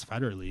Democrats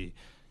federally,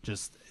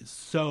 just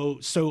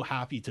so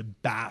happy to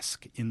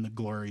bask in the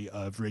glory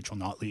of Rachel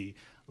Notley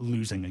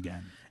losing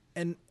again.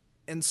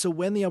 And so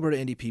when the Alberta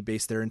NDP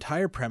based their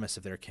entire premise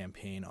of their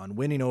campaign on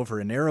winning over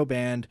a narrow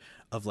band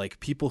of like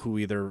people who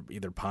either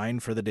pine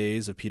for the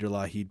days of Peter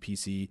Lougheed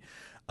PC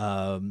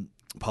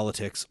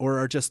politics, or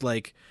are just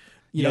like,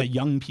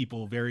 young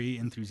people, very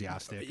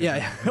enthusiastic.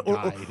 Yeah,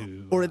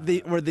 or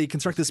they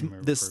construct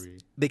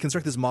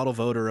this model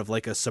voter of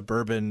like a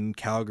suburban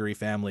Calgary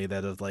family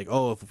that of like,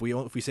 oh, if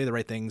we say the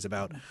right things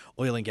about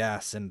oil and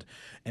gas and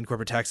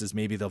corporate taxes,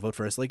 maybe they'll vote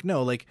for us. Like,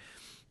 no, like,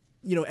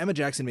 Emma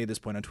Jackson made this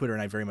point on Twitter,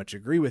 and I very much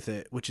agree with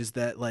it, which is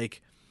that,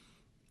 like,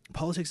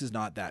 politics is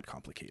not that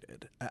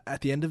complicated. At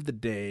the end of the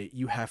day,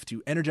 you have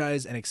to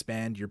energize and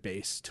expand your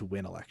base to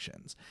win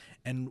elections.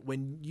 And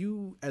when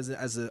you, as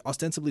an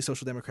ostensibly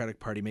social democratic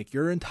party, make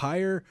your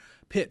entire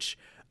pitch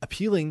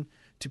appealing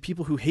to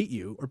people who hate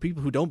you, or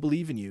people who don't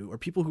believe in you, or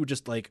people who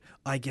just like,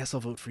 I guess I'll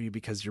vote for you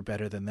because you're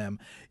better than them,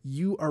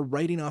 you are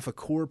writing off a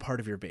core part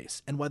of your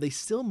base. And while they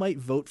still might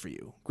vote for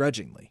you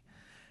grudgingly,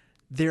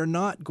 they're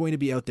not going to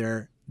be out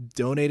there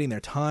donating their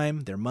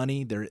time, their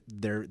money,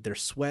 their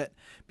sweat,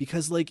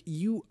 because like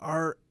you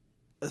are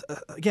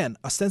again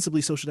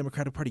ostensibly Social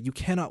Democratic Party. You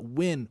cannot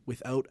win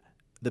without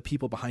the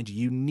people behind you.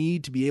 You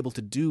need to be able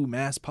to do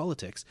mass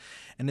politics.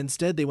 And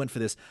instead they went for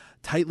this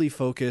tightly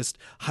focused,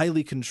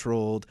 highly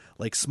controlled,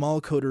 like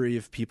small coterie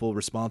of people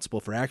responsible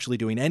for actually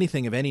doing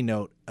anything of any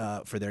note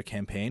for their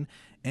campaign.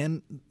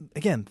 And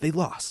again, they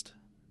lost.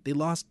 They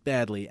lost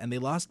badly, and they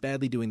lost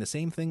badly doing the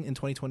same thing in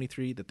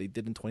 2023 that they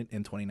did in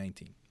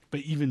 2019. But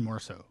even more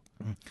so.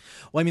 Mm-hmm.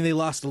 Well, I mean, they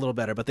lost a little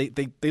better, but they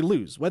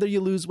lose. Whether you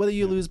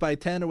lose by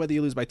 10 or whether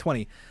you lose by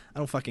 20, I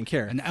don't fucking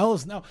care. And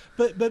L's no.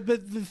 But the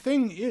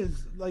thing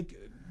is, like,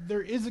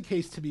 there is a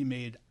case to be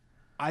made,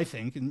 I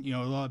think, and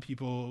a lot of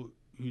people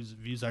whose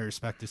views I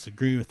respect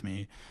disagree with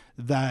me,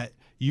 that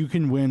you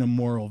can win a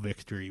moral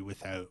victory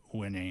without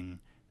winning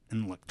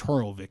an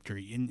electoral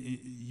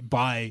victory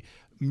by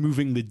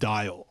moving the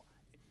dial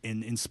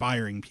and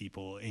inspiring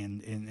people.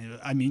 And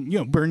I mean,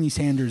 Bernie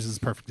Sanders is a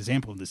perfect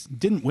example of this.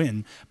 Didn't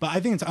win, but I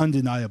think it's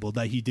undeniable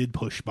that he did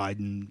push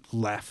Biden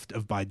left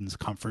of Biden's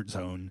comfort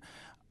zone.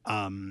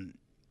 And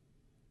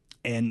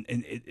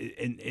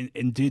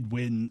did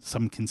win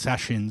some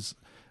concessions.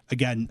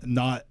 Again,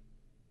 not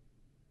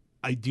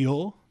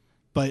ideal,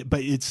 but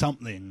it's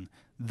something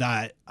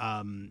that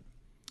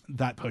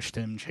that pushed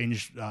him,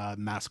 changed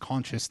mass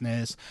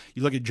consciousness.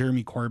 You look at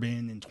Jeremy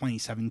Corbyn in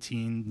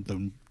 2017,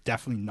 though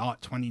definitely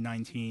not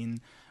 2019,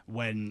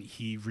 when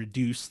he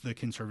reduced the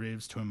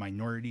Conservatives to a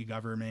minority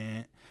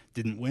government.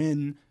 Didn't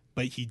win,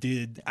 but he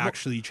did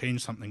actually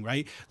change something,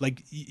 right?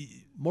 Like,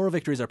 moral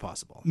victories are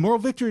possible. Moral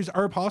victories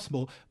are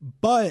possible,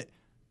 but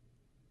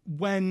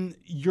when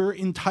your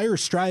entire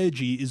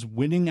strategy is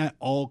winning at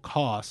all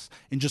costs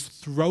and just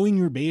throwing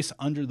your base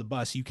under the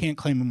bus, you can't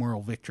claim a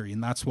moral victory.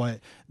 And that's what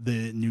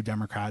the New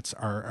Democrats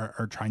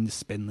are trying to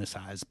spin this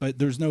as. But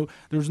there's no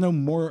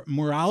more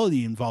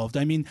morality involved.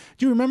 I mean,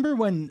 do you remember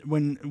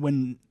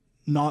when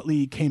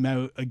Notley came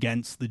out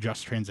against the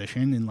just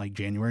transition in like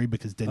January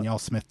because Danielle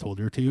Smith told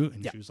her to,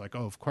 and she was like,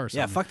 "Oh, of course."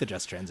 Yeah, fuck the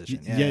just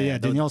transition. Yeah.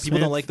 Danielle People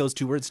Smith, don't like those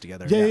two words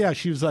together. Yeah.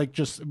 She was like,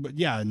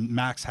 and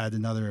Max had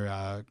another,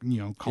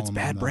 column. It's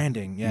bad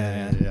branding.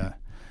 Yeah.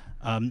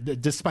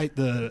 Despite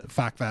the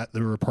fact that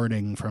the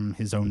reporting from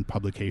his own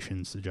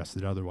publication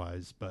suggested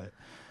otherwise, but.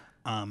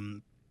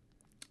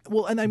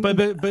 Well, and I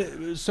mean,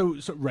 but so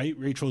right,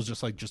 Rachel's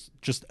just like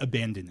just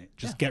abandon it,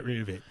 just get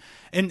rid of it,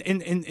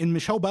 and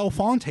Michelle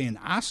Bellefontaine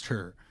asked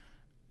her,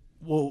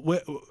 well,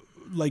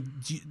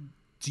 do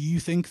you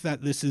think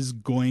that this is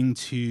going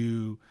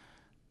to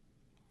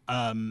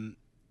turn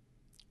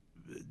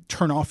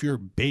off your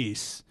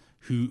base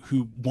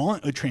who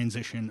want a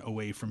transition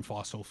away from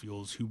fossil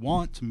fuels, who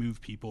want to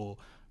move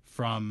people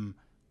from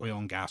oil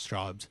and gas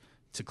jobs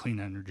to clean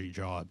energy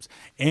jobs?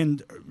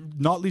 And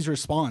Notley's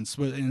response,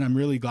 and I'm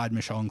really glad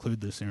Michelle included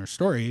this in her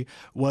story,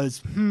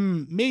 was,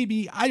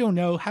 maybe, I don't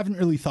know, haven't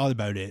really thought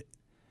about it.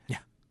 Yeah,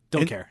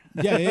 don't care.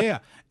 Yeah.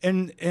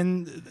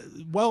 And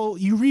well,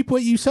 you reap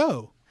what you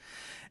sow.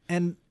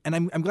 And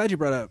I'm glad you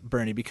brought up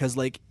Bernie, because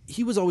like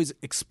he was always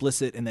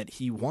explicit in that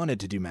he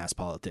wanted to do mass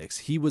politics.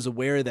 He was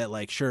aware that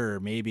like, sure,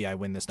 maybe I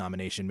win this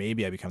nomination,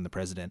 maybe I become the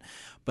president,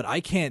 but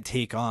I can't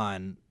take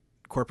on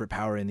corporate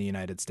power in the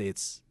United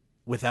States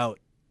without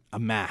a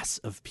mass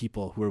of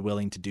people who are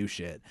willing to do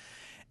shit.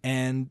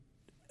 And,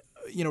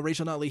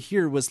 Rachel Notley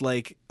here was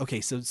like, okay,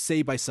 so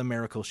say by some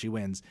miracle she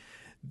wins.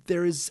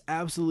 There is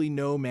absolutely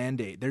no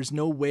mandate. There's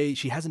no way.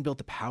 She hasn't built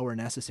the power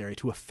necessary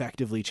to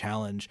effectively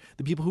challenge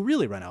the people who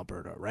really run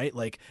Alberta, right?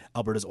 Like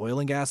Alberta's oil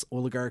and gas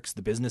oligarchs,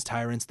 the business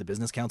tyrants, the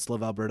Business Council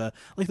of Alberta.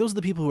 Like those are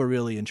the people who are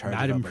really in charge of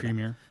Alberta. Madam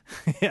Premier.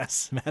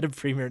 Yes, Madam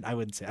Premier. I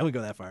wouldn't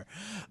go that far.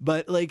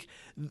 But like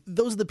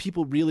those are the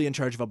people really in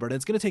charge of Alberta.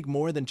 It's going to take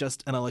more than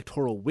just an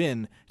electoral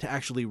win to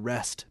actually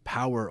wrest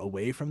power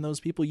away from those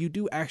people. You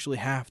do actually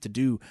have to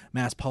do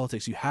mass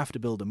politics. You have to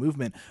build a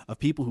movement of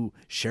people who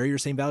share your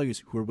same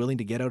values, who are willing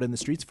to get out in the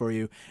streets for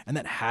you, and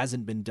that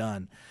hasn't been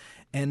done.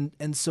 And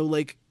so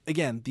like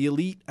again, the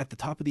elite at the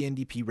top of the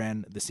NDP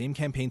ran the same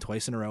campaign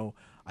twice in a row.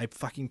 I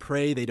fucking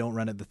pray they don't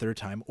run it the third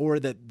time, or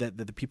that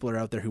the people are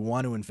out there who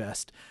want to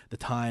invest the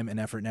time and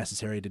effort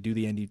necessary to do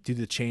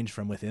the change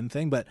from within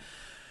thing. But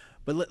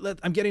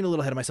I'm getting a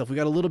little ahead of myself. We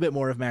got a little bit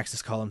more of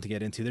Max's column to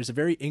get into. There's a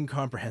very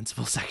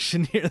incomprehensible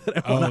section here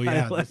that I want to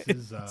highlight.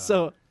 This is,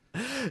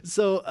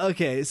 So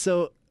okay,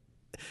 so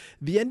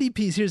the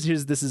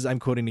NDP's I'm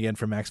quoting again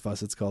from Max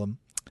Fawcett's column.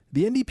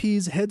 The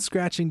NDP's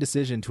head-scratching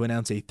decision to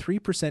announce a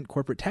 3%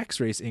 corporate tax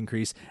raise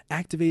increase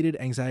activated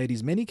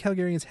anxieties many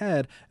Calgarians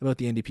had about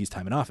the NDP's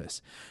time in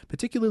office,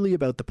 particularly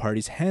about the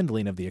party's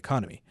handling of the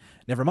economy.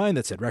 Never mind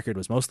that said record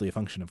was mostly a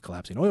function of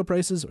collapsing oil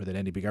prices, or that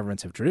NDP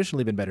governments have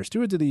traditionally been better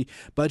stewards of the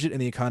budget and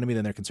the economy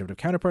than their Conservative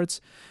counterparts.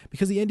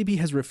 Because the NDP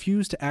has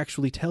refused to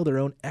actually tell their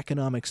own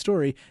economic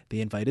story, they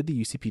invited the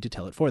UCP to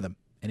tell it for them,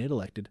 and it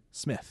elected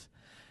Smith.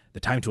 The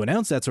time to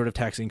announce that sort of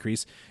tax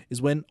increase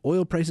is when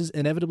oil prices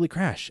inevitably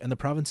crash and the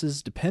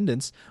province's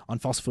dependence on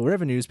fossil fuel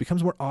revenues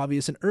becomes more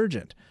obvious and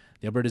urgent.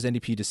 The Alberta's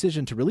NDP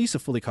decision to release a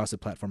fully costed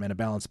platform and a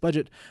balanced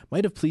budget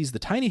might have pleased the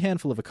tiny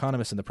handful of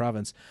economists in the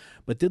province,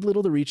 but did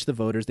little to reach the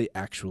voters they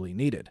actually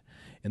needed.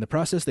 In the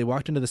process, they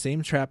walked into the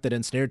same trap that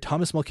ensnared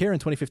Thomas Mulcair in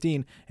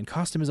 2015 and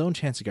cost him his own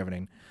chance of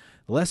governing.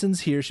 The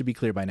lessons here should be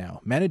clear by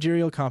now.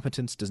 Managerial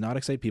competence does not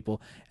excite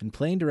people, and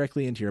playing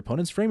directly into your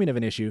opponent's framing of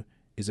an issue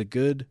is a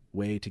good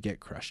way to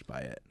get crushed by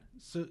it.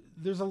 So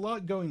there's a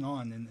lot going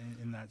on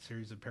in that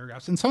series of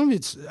paragraphs, and some of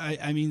it's,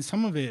 I mean,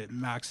 some of it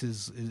Max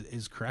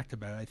is correct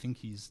about. I think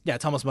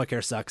Thomas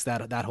Mulcair sucks.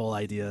 That whole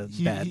idea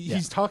is bad.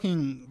 He's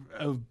talking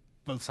of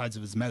both sides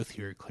of his mouth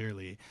here,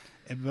 clearly,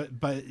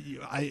 but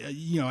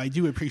I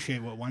do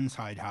appreciate what one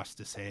side has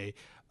to say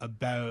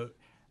about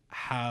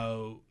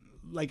how,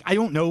 like, I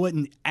don't know what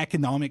an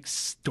economic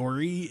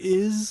story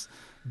is,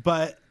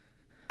 but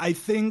I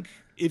think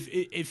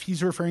if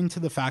he's referring to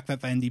the fact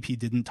that the NDP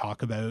didn't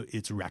talk about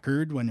its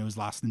record when it was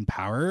last in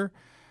power,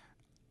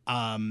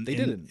 they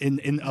didn't,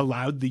 and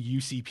allowed the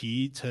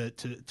UCP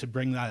to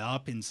bring that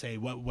up and say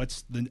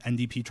what's the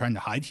NDP trying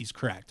to hide, he's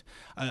correct.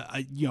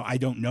 I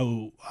don't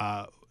know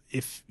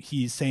if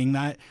he's saying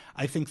that.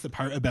 I think the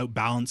part about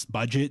balanced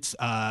budgets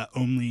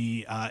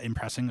only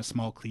impressing a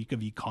small clique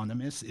of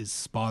economists is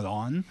spot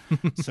on.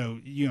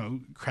 So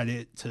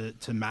credit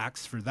to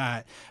Max for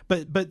that.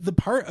 But the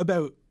part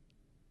about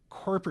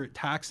corporate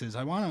taxes,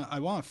 I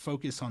want to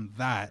focus on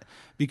that,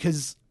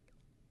 because,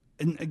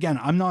 and again,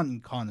 I'm not an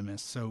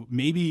economist, so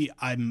maybe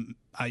I'm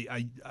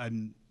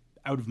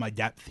out of my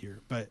depth here,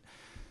 but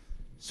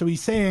so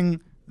he's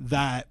saying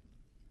that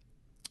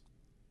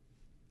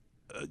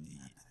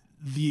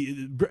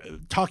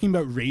talking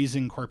about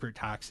raising corporate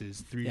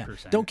taxes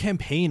 3%. Don't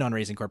campaign on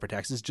raising corporate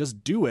taxes,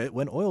 just do it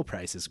when oil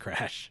prices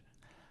crash.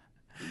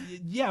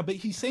 Yeah, but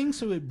he's saying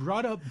so it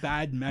brought up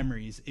bad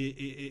memories.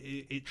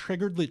 It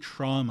triggered the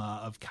trauma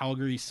of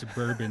Calgary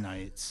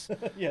suburbanites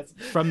yes.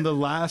 from the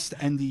last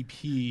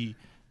NDP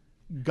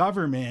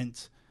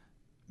government,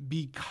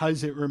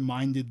 because it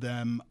reminded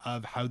them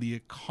of how the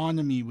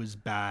economy was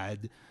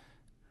bad.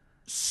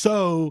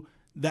 So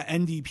the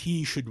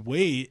NDP should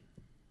wait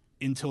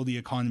until the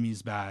economy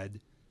is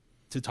bad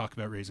to talk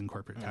about raising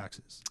corporate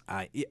taxes.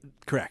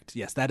 Correct.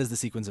 Yes, that is the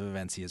sequence of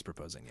events he is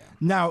proposing. Yeah.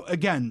 Now,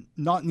 again,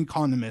 not an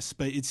economist,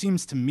 but it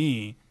seems to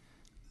me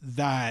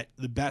that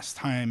the best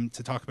time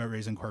to talk about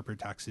raising corporate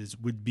taxes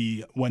would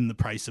be when the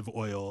price of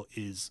oil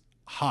is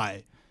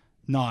high,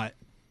 not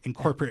in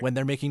corporate. When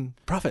they're making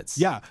profits.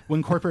 Yeah,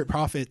 when corporate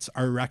profits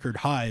are at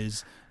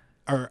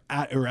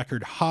a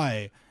record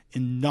high,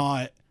 and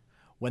not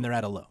when they're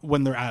at a low.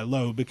 When they're at a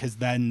low, because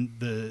then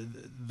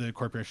the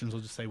corporations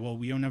will just say, well,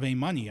 we don't have any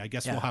money. I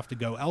guess we'll have to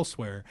go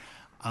elsewhere.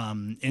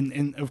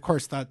 And of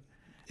course that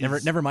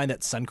never mind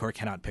that Suncor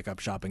cannot pick up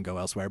shop and go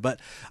elsewhere.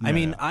 But I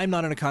mean, I'm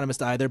not an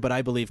economist either, but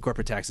I believe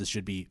corporate taxes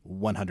should be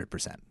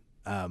 100%.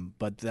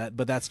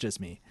 But that's just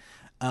me.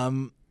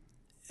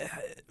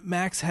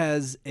 Max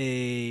has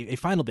a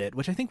final bit,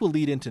 which I think will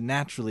lead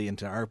naturally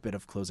into our bit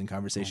of closing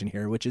conversation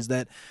here, which is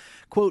that,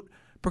 quote,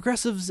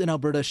 progressives in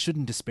Alberta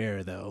shouldn't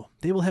despair, though.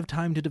 They will have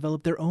time to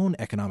develop their own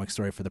economic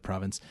story for the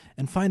province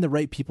and find the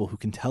right people who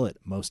can tell it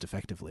most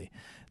effectively.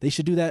 They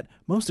should do that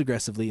most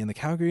aggressively in the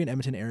Calgary and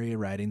Edmonton area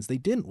ridings they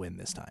didn't win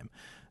this time.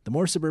 The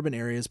more suburban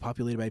areas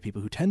populated by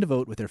people who tend to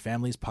vote with their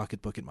family's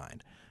pocketbook in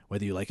mind.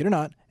 Whether you like it or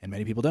not, and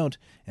many people don't,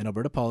 in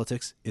Alberta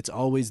politics, it's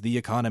always the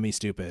economy,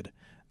 stupid.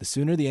 The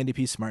sooner the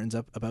NDP smartens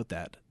up about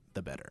that,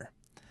 the better.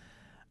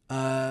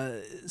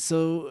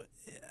 So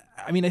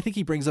I mean, I think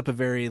he brings up a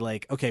very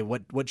okay,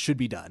 what should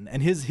be done,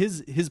 and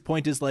his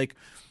point is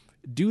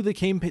do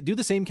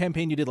the same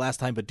campaign you did last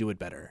time, but do it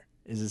better.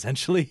 Is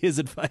essentially his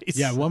advice.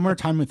 Yeah, one more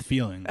time with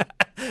feeling.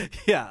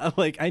 Yeah,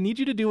 I need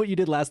you to do what you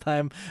did last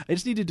time. I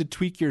just needed to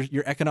tweak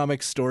your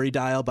economic story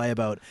dial by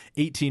about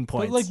 18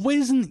 points. But what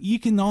is an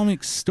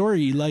economic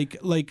story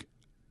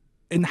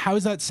and how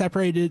is that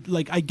separated?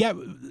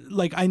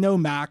 I know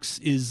Max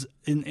is,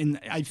 and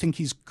I think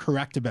he's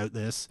correct about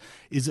this,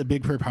 is a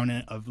big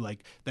proponent of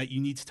that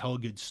you need to tell a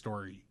good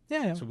story.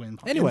 Yeah, to win.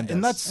 Anyone does.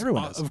 And that's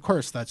everyone does. Of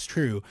course, that's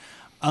true.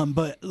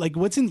 But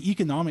what's an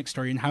economic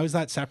story, and how is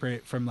that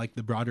separate from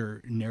the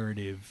broader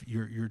narrative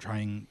you're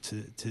trying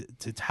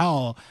to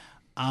tell?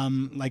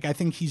 I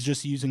think he's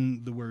just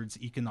using the words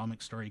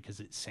economic story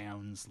because it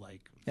sounds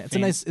it's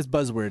it's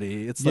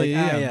buzzwordy. It's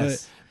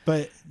yes.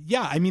 But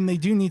yeah, I mean, they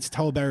do need to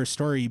tell a better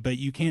story, but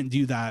you can't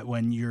do that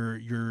when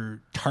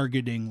you're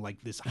targeting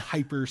this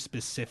hyper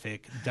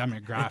specific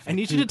demographic. I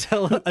need you to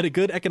tell a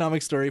good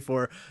economic story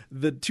for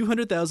the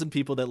 200,000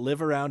 people that live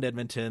around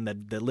Edmonton,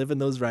 that live in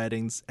those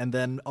ridings, and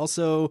then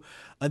also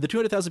the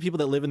 200,000 people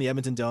that live in the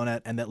Edmonton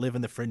Donut and that live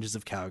in the fringes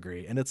of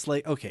Calgary. And it's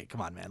okay, come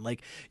on, man.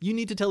 You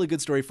need to tell a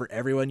good story for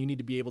everyone. You need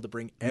to be able to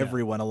bring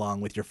everyone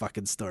along with your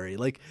fucking story.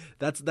 Like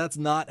that's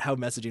not how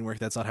messaging works.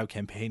 That's not how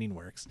campaigning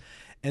works.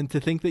 And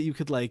to think that you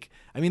could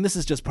this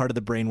is just part of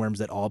the brainworms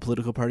that all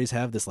political parties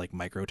have, this like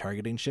micro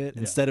targeting shit.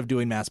 Instead of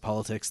doing mass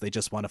politics, they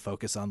just want to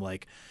focus on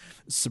like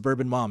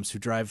suburban moms who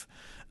drive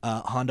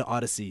Honda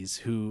Odysseys,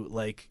 who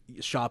like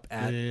shop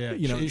at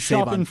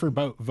Shopping for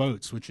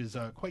Votes, which is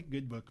a quite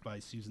good book by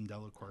Susan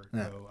Delacourt.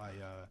 Though I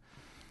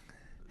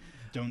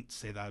don't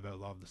say that about a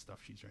lot of the stuff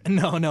she's writing.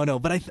 No.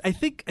 But I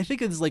think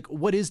it's like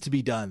what is to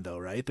be done though,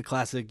 right? The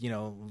classic,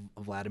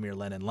 Vladimir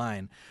Lenin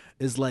line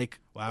is like,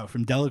 wow,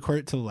 from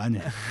Delacourt to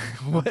Lenin.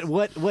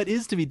 what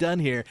is to be done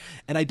here?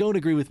 And I don't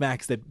agree with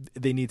Max that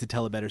they need to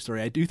tell a better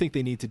story. I do think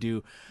they need to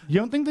do. You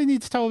don't think they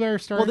need to tell a better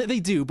story? Well, they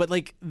do, but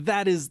like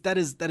that is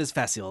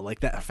facile. Like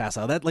that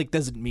facile. That like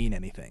doesn't mean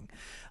anything.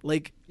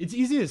 Like it's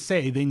easy to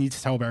say they need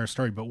to tell a better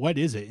story, but what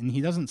is it? And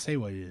he doesn't say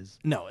what it is.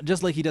 No,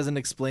 just like he doesn't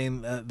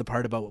explain the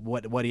part about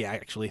what he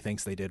actually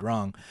thinks they did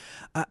wrong.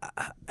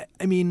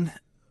 I mean,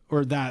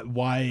 or that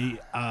why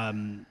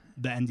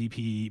the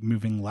NDP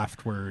moving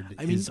leftward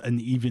is an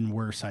even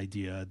worse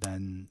idea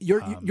than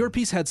your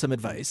piece had some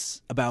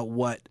advice about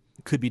what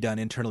could be done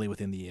internally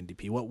within the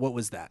NDP. What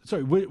was that?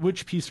 Sorry,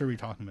 which piece are we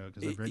talking about?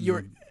 Because I've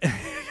written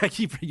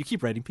you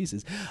keep writing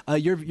pieces.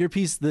 Your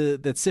piece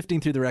that's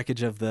sifting through the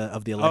wreckage of the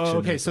election. Oh,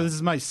 okay. So this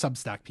is my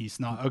Substack piece,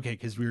 not okay,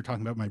 because we were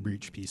talking about my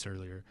breach piece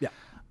earlier. Yeah.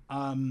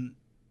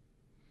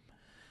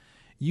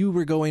 You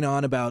were going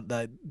on about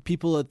the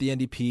people at the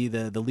NDP.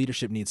 The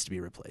leadership needs to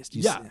be replaced.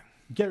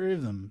 Get rid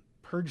of them.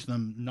 Purge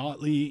them.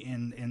 Notley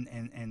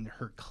and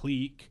her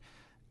clique,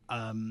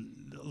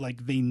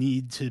 like they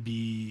need to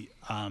be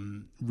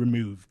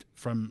removed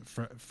from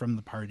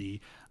the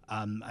party.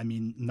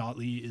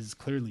 Notley is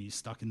clearly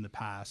stuck in the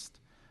past,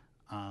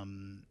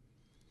 and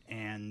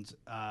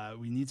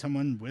we need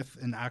someone with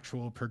an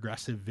actual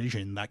progressive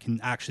vision that can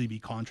actually be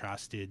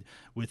contrasted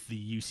with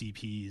the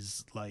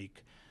UCP's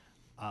like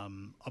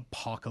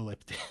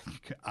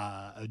apocalyptic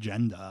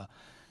agenda.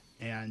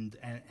 And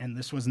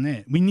this wasn't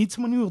it. We need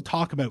someone who will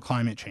talk about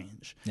climate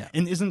change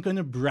and isn't going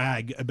to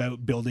brag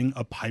about building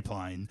a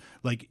pipeline.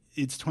 Like,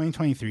 it's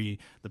 2023.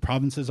 The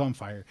province is on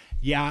fire.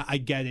 Yeah, I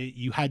get it.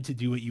 You had to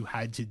do what you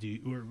had to do,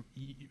 or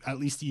at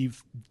least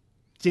you've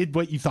did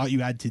what you thought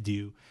you had to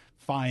do.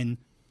 Fine.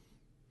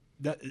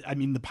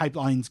 The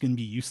pipeline's going to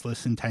be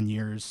useless in 10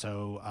 years,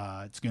 so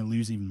it's going to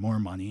lose even more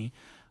money.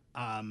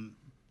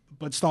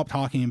 But stop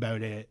talking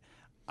about it.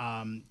 So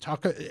I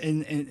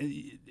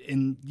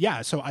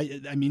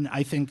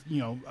think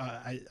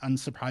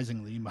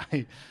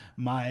unsurprisingly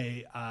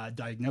my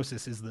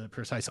diagnosis is the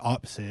precise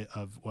opposite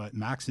of what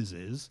Max's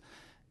is.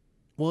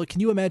 Well, can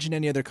you imagine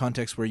any other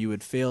context where you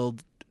had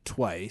failed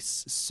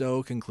twice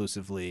so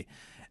conclusively,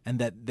 and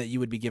that you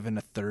would be given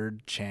a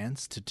third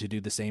chance to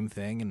do the same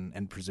thing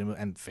and presume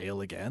and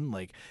fail again?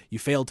 Like, you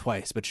failed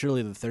twice, but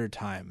surely the third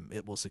time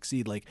it will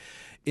succeed. Like,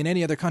 in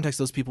any other context,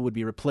 those people would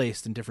be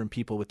replaced and different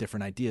people with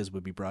different ideas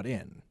would be brought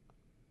in.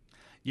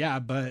 Yeah,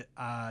 but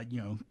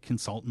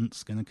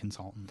consultant's gonna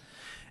consultant.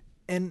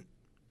 And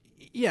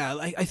yeah,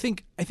 I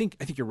think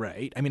you're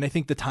right. I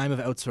think the time of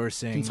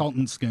outsourcing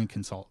consultant's gonna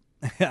consult.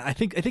 I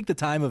think the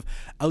time of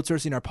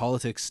outsourcing our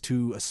politics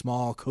to a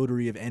small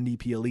coterie of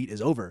NDP elite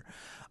is over.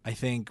 I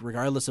think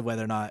regardless of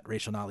whether or not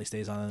Rachel Notley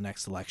stays on in the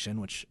next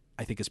election, which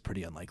I think is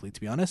pretty unlikely,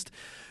 to be honest,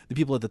 the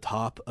people at the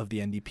top of the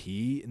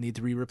NDP need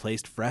to be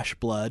replaced. Fresh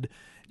blood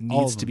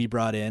needs to be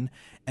brought in,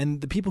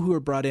 and the people who are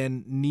brought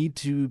in need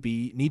to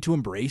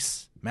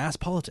embrace mass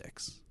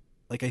politics.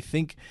 Like, I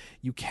think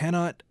you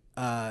cannot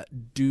hope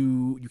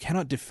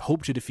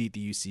to defeat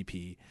the UCP.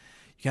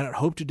 You cannot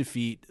hope to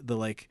defeat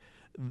the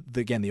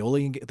oil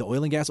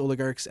and gas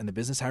oligarchs and the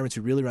business tyrants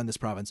who really run this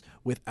province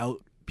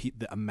without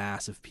a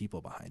mass of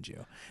people behind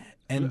you.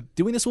 And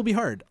doing this will be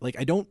hard. Like,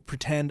 I don't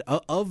pretend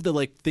of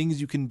the things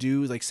you can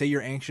do, like say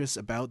you're anxious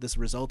about this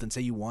result and say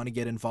you want to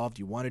get involved,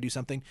 you want to do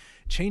something.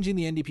 Changing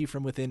the NDP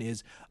from within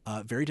is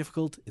very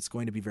difficult. It's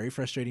going to be very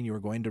frustrating. You are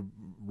going to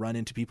run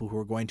into people who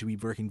are going to be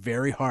working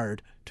very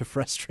hard to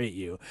frustrate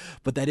you,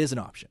 but that is an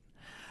option.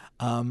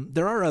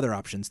 There are other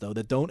options though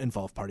that don't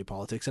involve party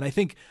politics. And I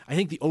think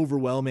the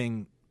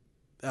overwhelming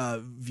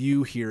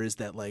view here is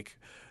that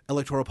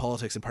electoral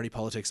politics and party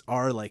politics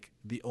are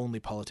the only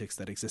politics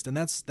that exist, and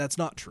that's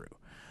not true.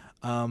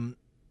 I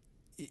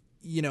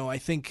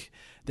think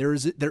there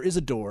is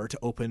a door to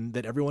open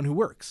that everyone who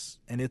works,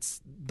 and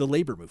it's the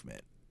labor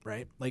movement,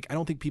 right? I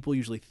don't think people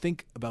usually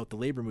think about the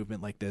labor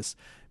movement like this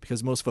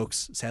because most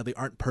folks sadly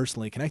aren't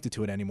personally connected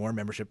to it anymore.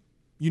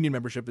 Union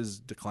membership is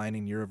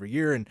declining year over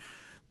year, and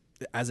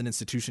as an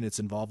institution, it's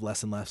involved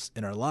less and less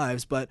in our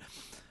lives. But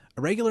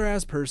a regular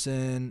ass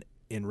person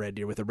in Red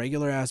Deer with a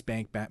regular ass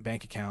bank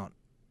account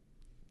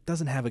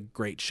doesn't have a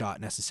great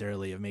shot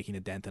necessarily of making a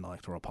dent in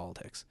electoral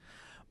politics.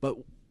 But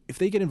if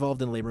they get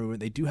involved in the labor movement,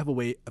 they do have a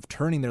way of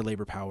turning their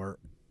labor power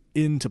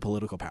into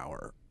political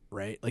power,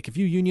 right? If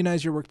you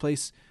unionize your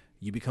workplace,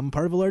 you become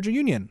part of a larger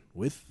union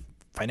with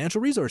financial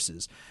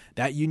resources.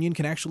 That union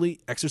can actually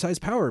exercise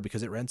power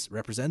because it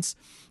represents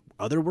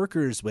other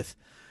workers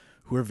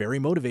who are very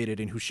motivated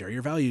and who share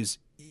your values.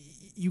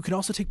 you can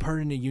also take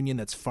part in a union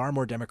that's far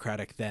more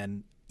democratic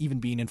than even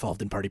being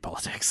involved in party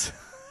politics.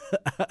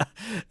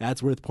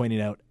 That's worth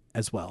pointing out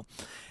as well.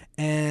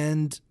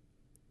 And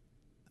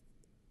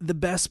the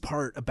best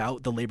part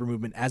about the labor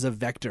movement as a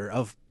vector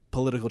of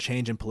political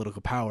change and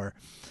political power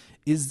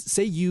is,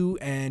 say you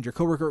and your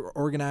coworker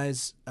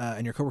organize,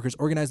 and your coworkers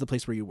organize the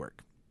place where you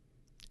work,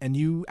 and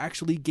you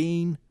actually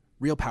gain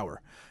real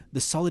power.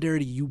 The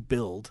solidarity you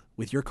build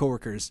with your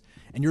coworkers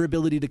and your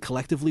ability to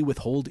collectively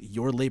withhold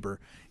your labor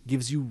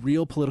gives you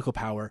real political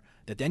power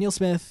that Danielle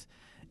Smith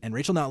and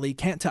Rachel Notley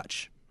can't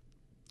touch.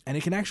 And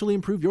it can actually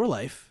improve your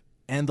life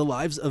and the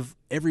lives of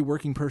every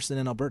working person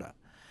in Alberta.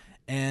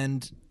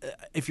 And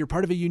if you're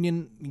part of a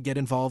union, get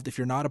involved. If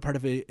you're not a part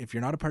of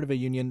a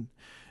union,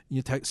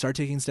 start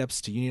taking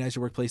steps to unionize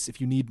your workplace. If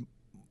you need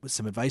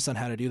some advice on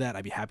how to do that,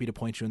 I'd be happy to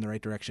point you in the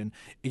right direction.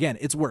 Again,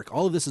 it's work.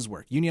 All of this is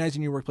work.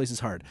 Unionizing your workplace is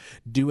hard.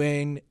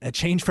 Doing a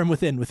change from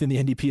within the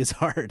NDP is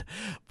hard.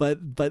 But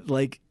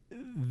like,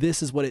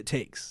 this is what it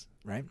takes,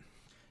 right?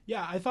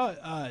 Yeah, I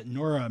thought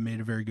Nora made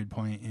a very good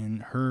point in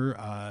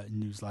her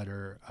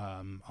newsletter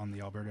on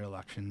the Alberta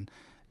election,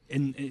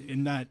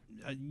 in that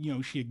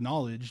she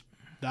acknowledged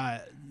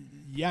that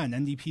an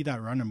NDP that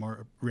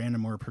ran a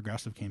more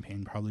progressive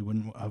campaign probably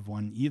wouldn't have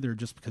won either,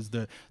 just because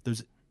there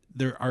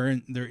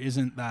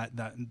isn't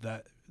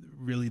that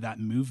really that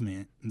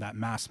movement, that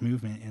mass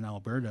movement in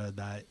Alberta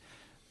that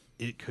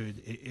it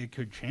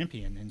could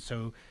champion. And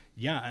so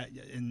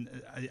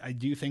I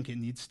do think it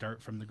needs to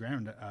start from the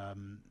ground.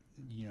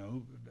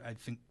 I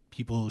think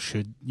people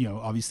should,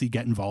 obviously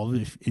get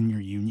involved in your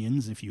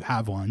unions if you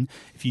have one.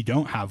 If you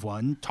don't have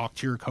one, talk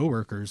to your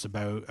coworkers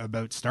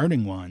about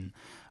starting one.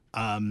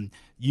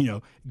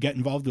 Get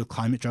involved with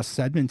Climate Justice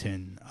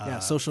Edmonton.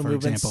 Social for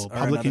movements, example,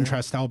 Public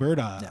Interest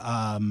Alberta.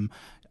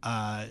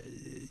 Yeah.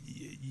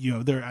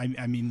 There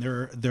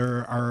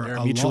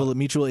are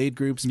mutual aid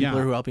groups, people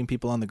who are helping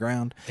people on the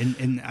ground.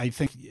 And I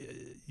think,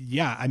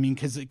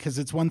 because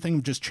it's one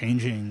thing just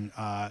changing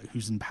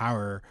who's in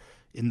power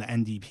in the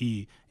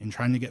NDP and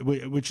trying to get,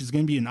 which is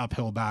going to be an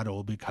uphill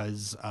battle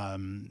because,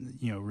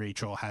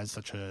 Rachel has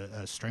such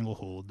a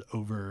stranglehold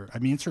over,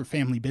 it's her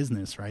family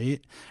business, right?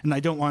 And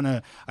I don't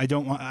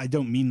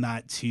mean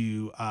that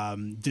to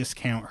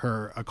discount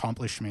her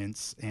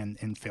accomplishments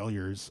and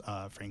failures,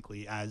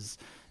 frankly, as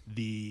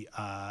the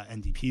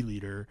NDP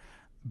leader.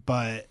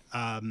 But,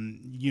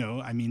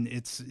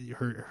 it's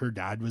her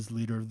dad was the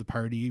leader of the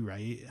party,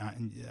 right?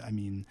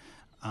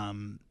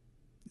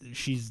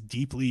 She's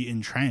deeply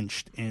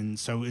entrenched, and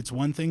so it's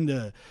one thing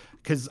to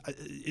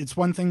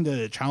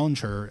challenge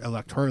her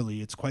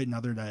electorally. It's quite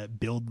another to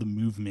build the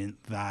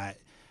movement that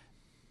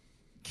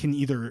can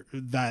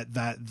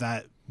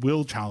that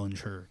will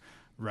challenge her,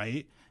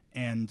 right?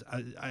 And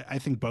I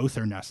think both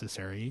are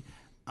necessary.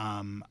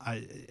 I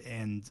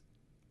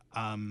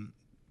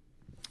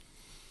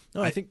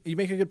think you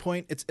make a good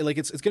point. It's going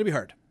to be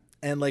hard.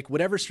 And like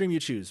whatever stream you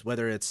choose,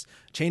 whether it's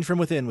change from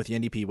within with the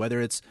NDP,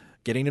 whether it's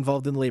getting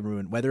involved in the labor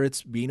movement, whether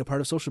it's being a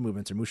part of social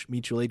movements or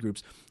mutual aid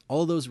groups,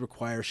 all of those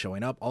require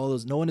showing up. All of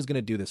those, no one is going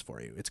to do this for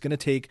you. It's going to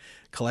take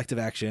collective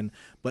action.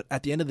 But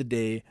at the end of the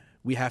day,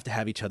 we have to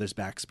have each other's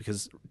backs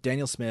because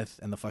Danielle Smith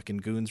and the fucking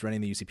goons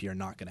running the UCP are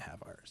not going to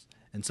have ours.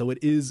 And so it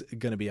is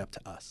going to be up to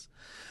us.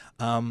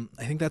 I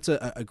think that's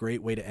a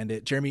great way to end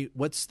it. Jeremy,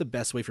 what's the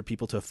best way for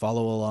people to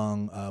follow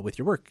along with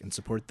your work and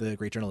support the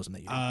great journalism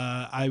that you do?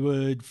 I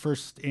would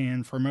first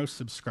and foremost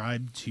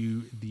subscribe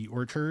to The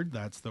Orchard.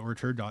 That's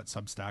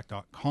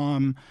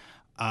theorchard.substack.com.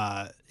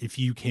 If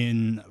you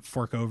can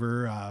fork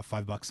over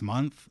 $5 a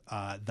month,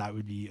 that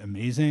would be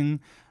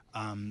amazing.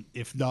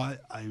 If not,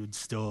 I would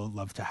still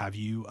love to have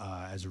you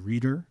as a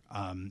reader.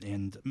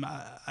 And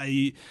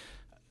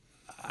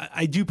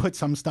I do put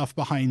some stuff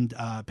behind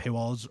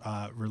paywalls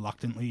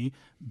reluctantly,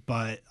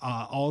 but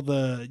all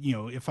the,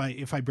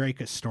 if I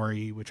break a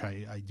story, which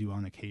I do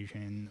on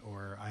occasion,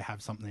 or I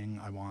have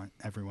something I want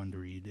everyone to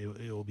read,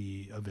 it will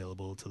be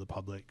available to the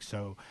public.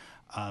 So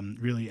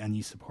really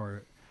any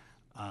support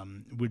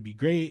would be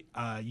great.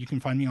 You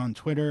can find me on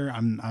Twitter.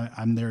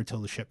 I'm there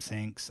till the ship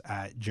sinks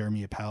at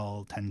Jeremy Appel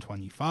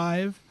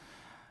 1025.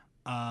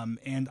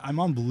 And I'm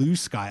on Blue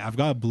Sky. I've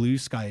got a Blue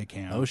Sky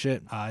account. Oh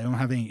shit. I don't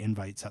have any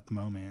invites at the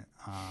moment.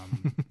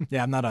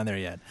 Yeah, I'm not on there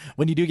yet.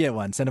 When you do get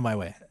one, send it my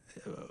way.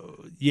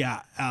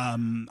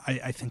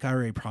 I think I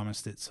already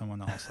promised it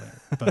someone else,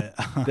 but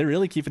they're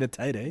really keeping it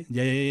tight, eh?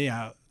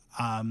 Yeah.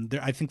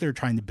 I think they're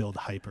trying to build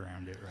hype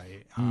around it,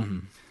 right?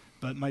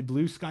 But my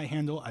Blue Sky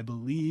handle, I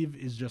believe,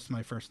 is just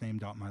my first name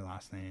dot my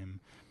last name.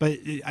 But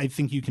I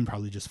think you can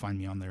probably just find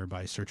me on there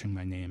by searching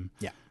my name.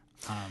 Yeah.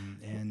 I'm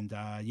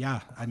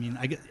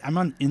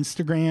on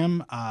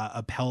Instagram,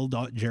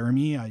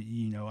 appel.jeremy.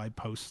 I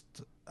post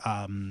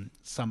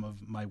some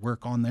of my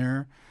work on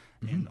there,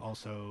 and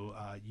also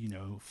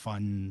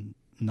fun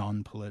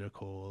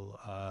non-political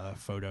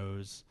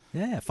photos.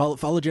 Yeah,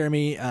 follow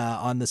Jeremy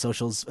on the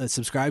socials.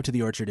 Subscribe to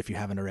The Orchard if you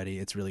haven't already.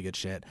 It's really good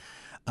shit.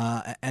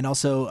 And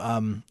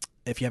also,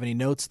 if you have any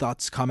notes,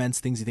 thoughts,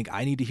 comments, things you think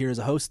I need to hear as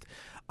a host,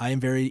 I am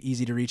very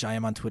easy to reach. I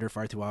am on Twitter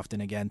far too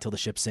often, again, till the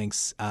ship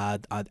sinks,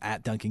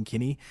 at Duncan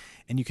Kinney.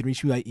 And you can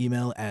reach me by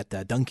email at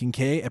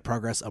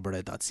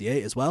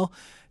duncank@progressalberta.ca as well.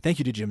 Thank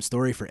you to Jim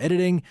Story for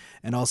editing.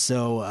 And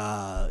also,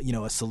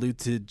 a salute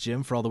to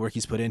Jim for all the work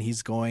he's put in.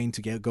 He's going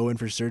to go in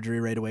for surgery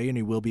right away, and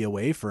he will be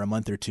away for a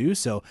month or two.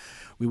 So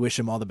we wish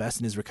him all the best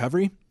in his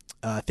recovery.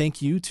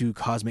 Thank you to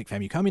Cosmic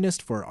Famu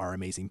Communist for our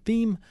amazing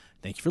theme.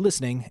 Thank you for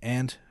listening,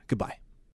 and goodbye.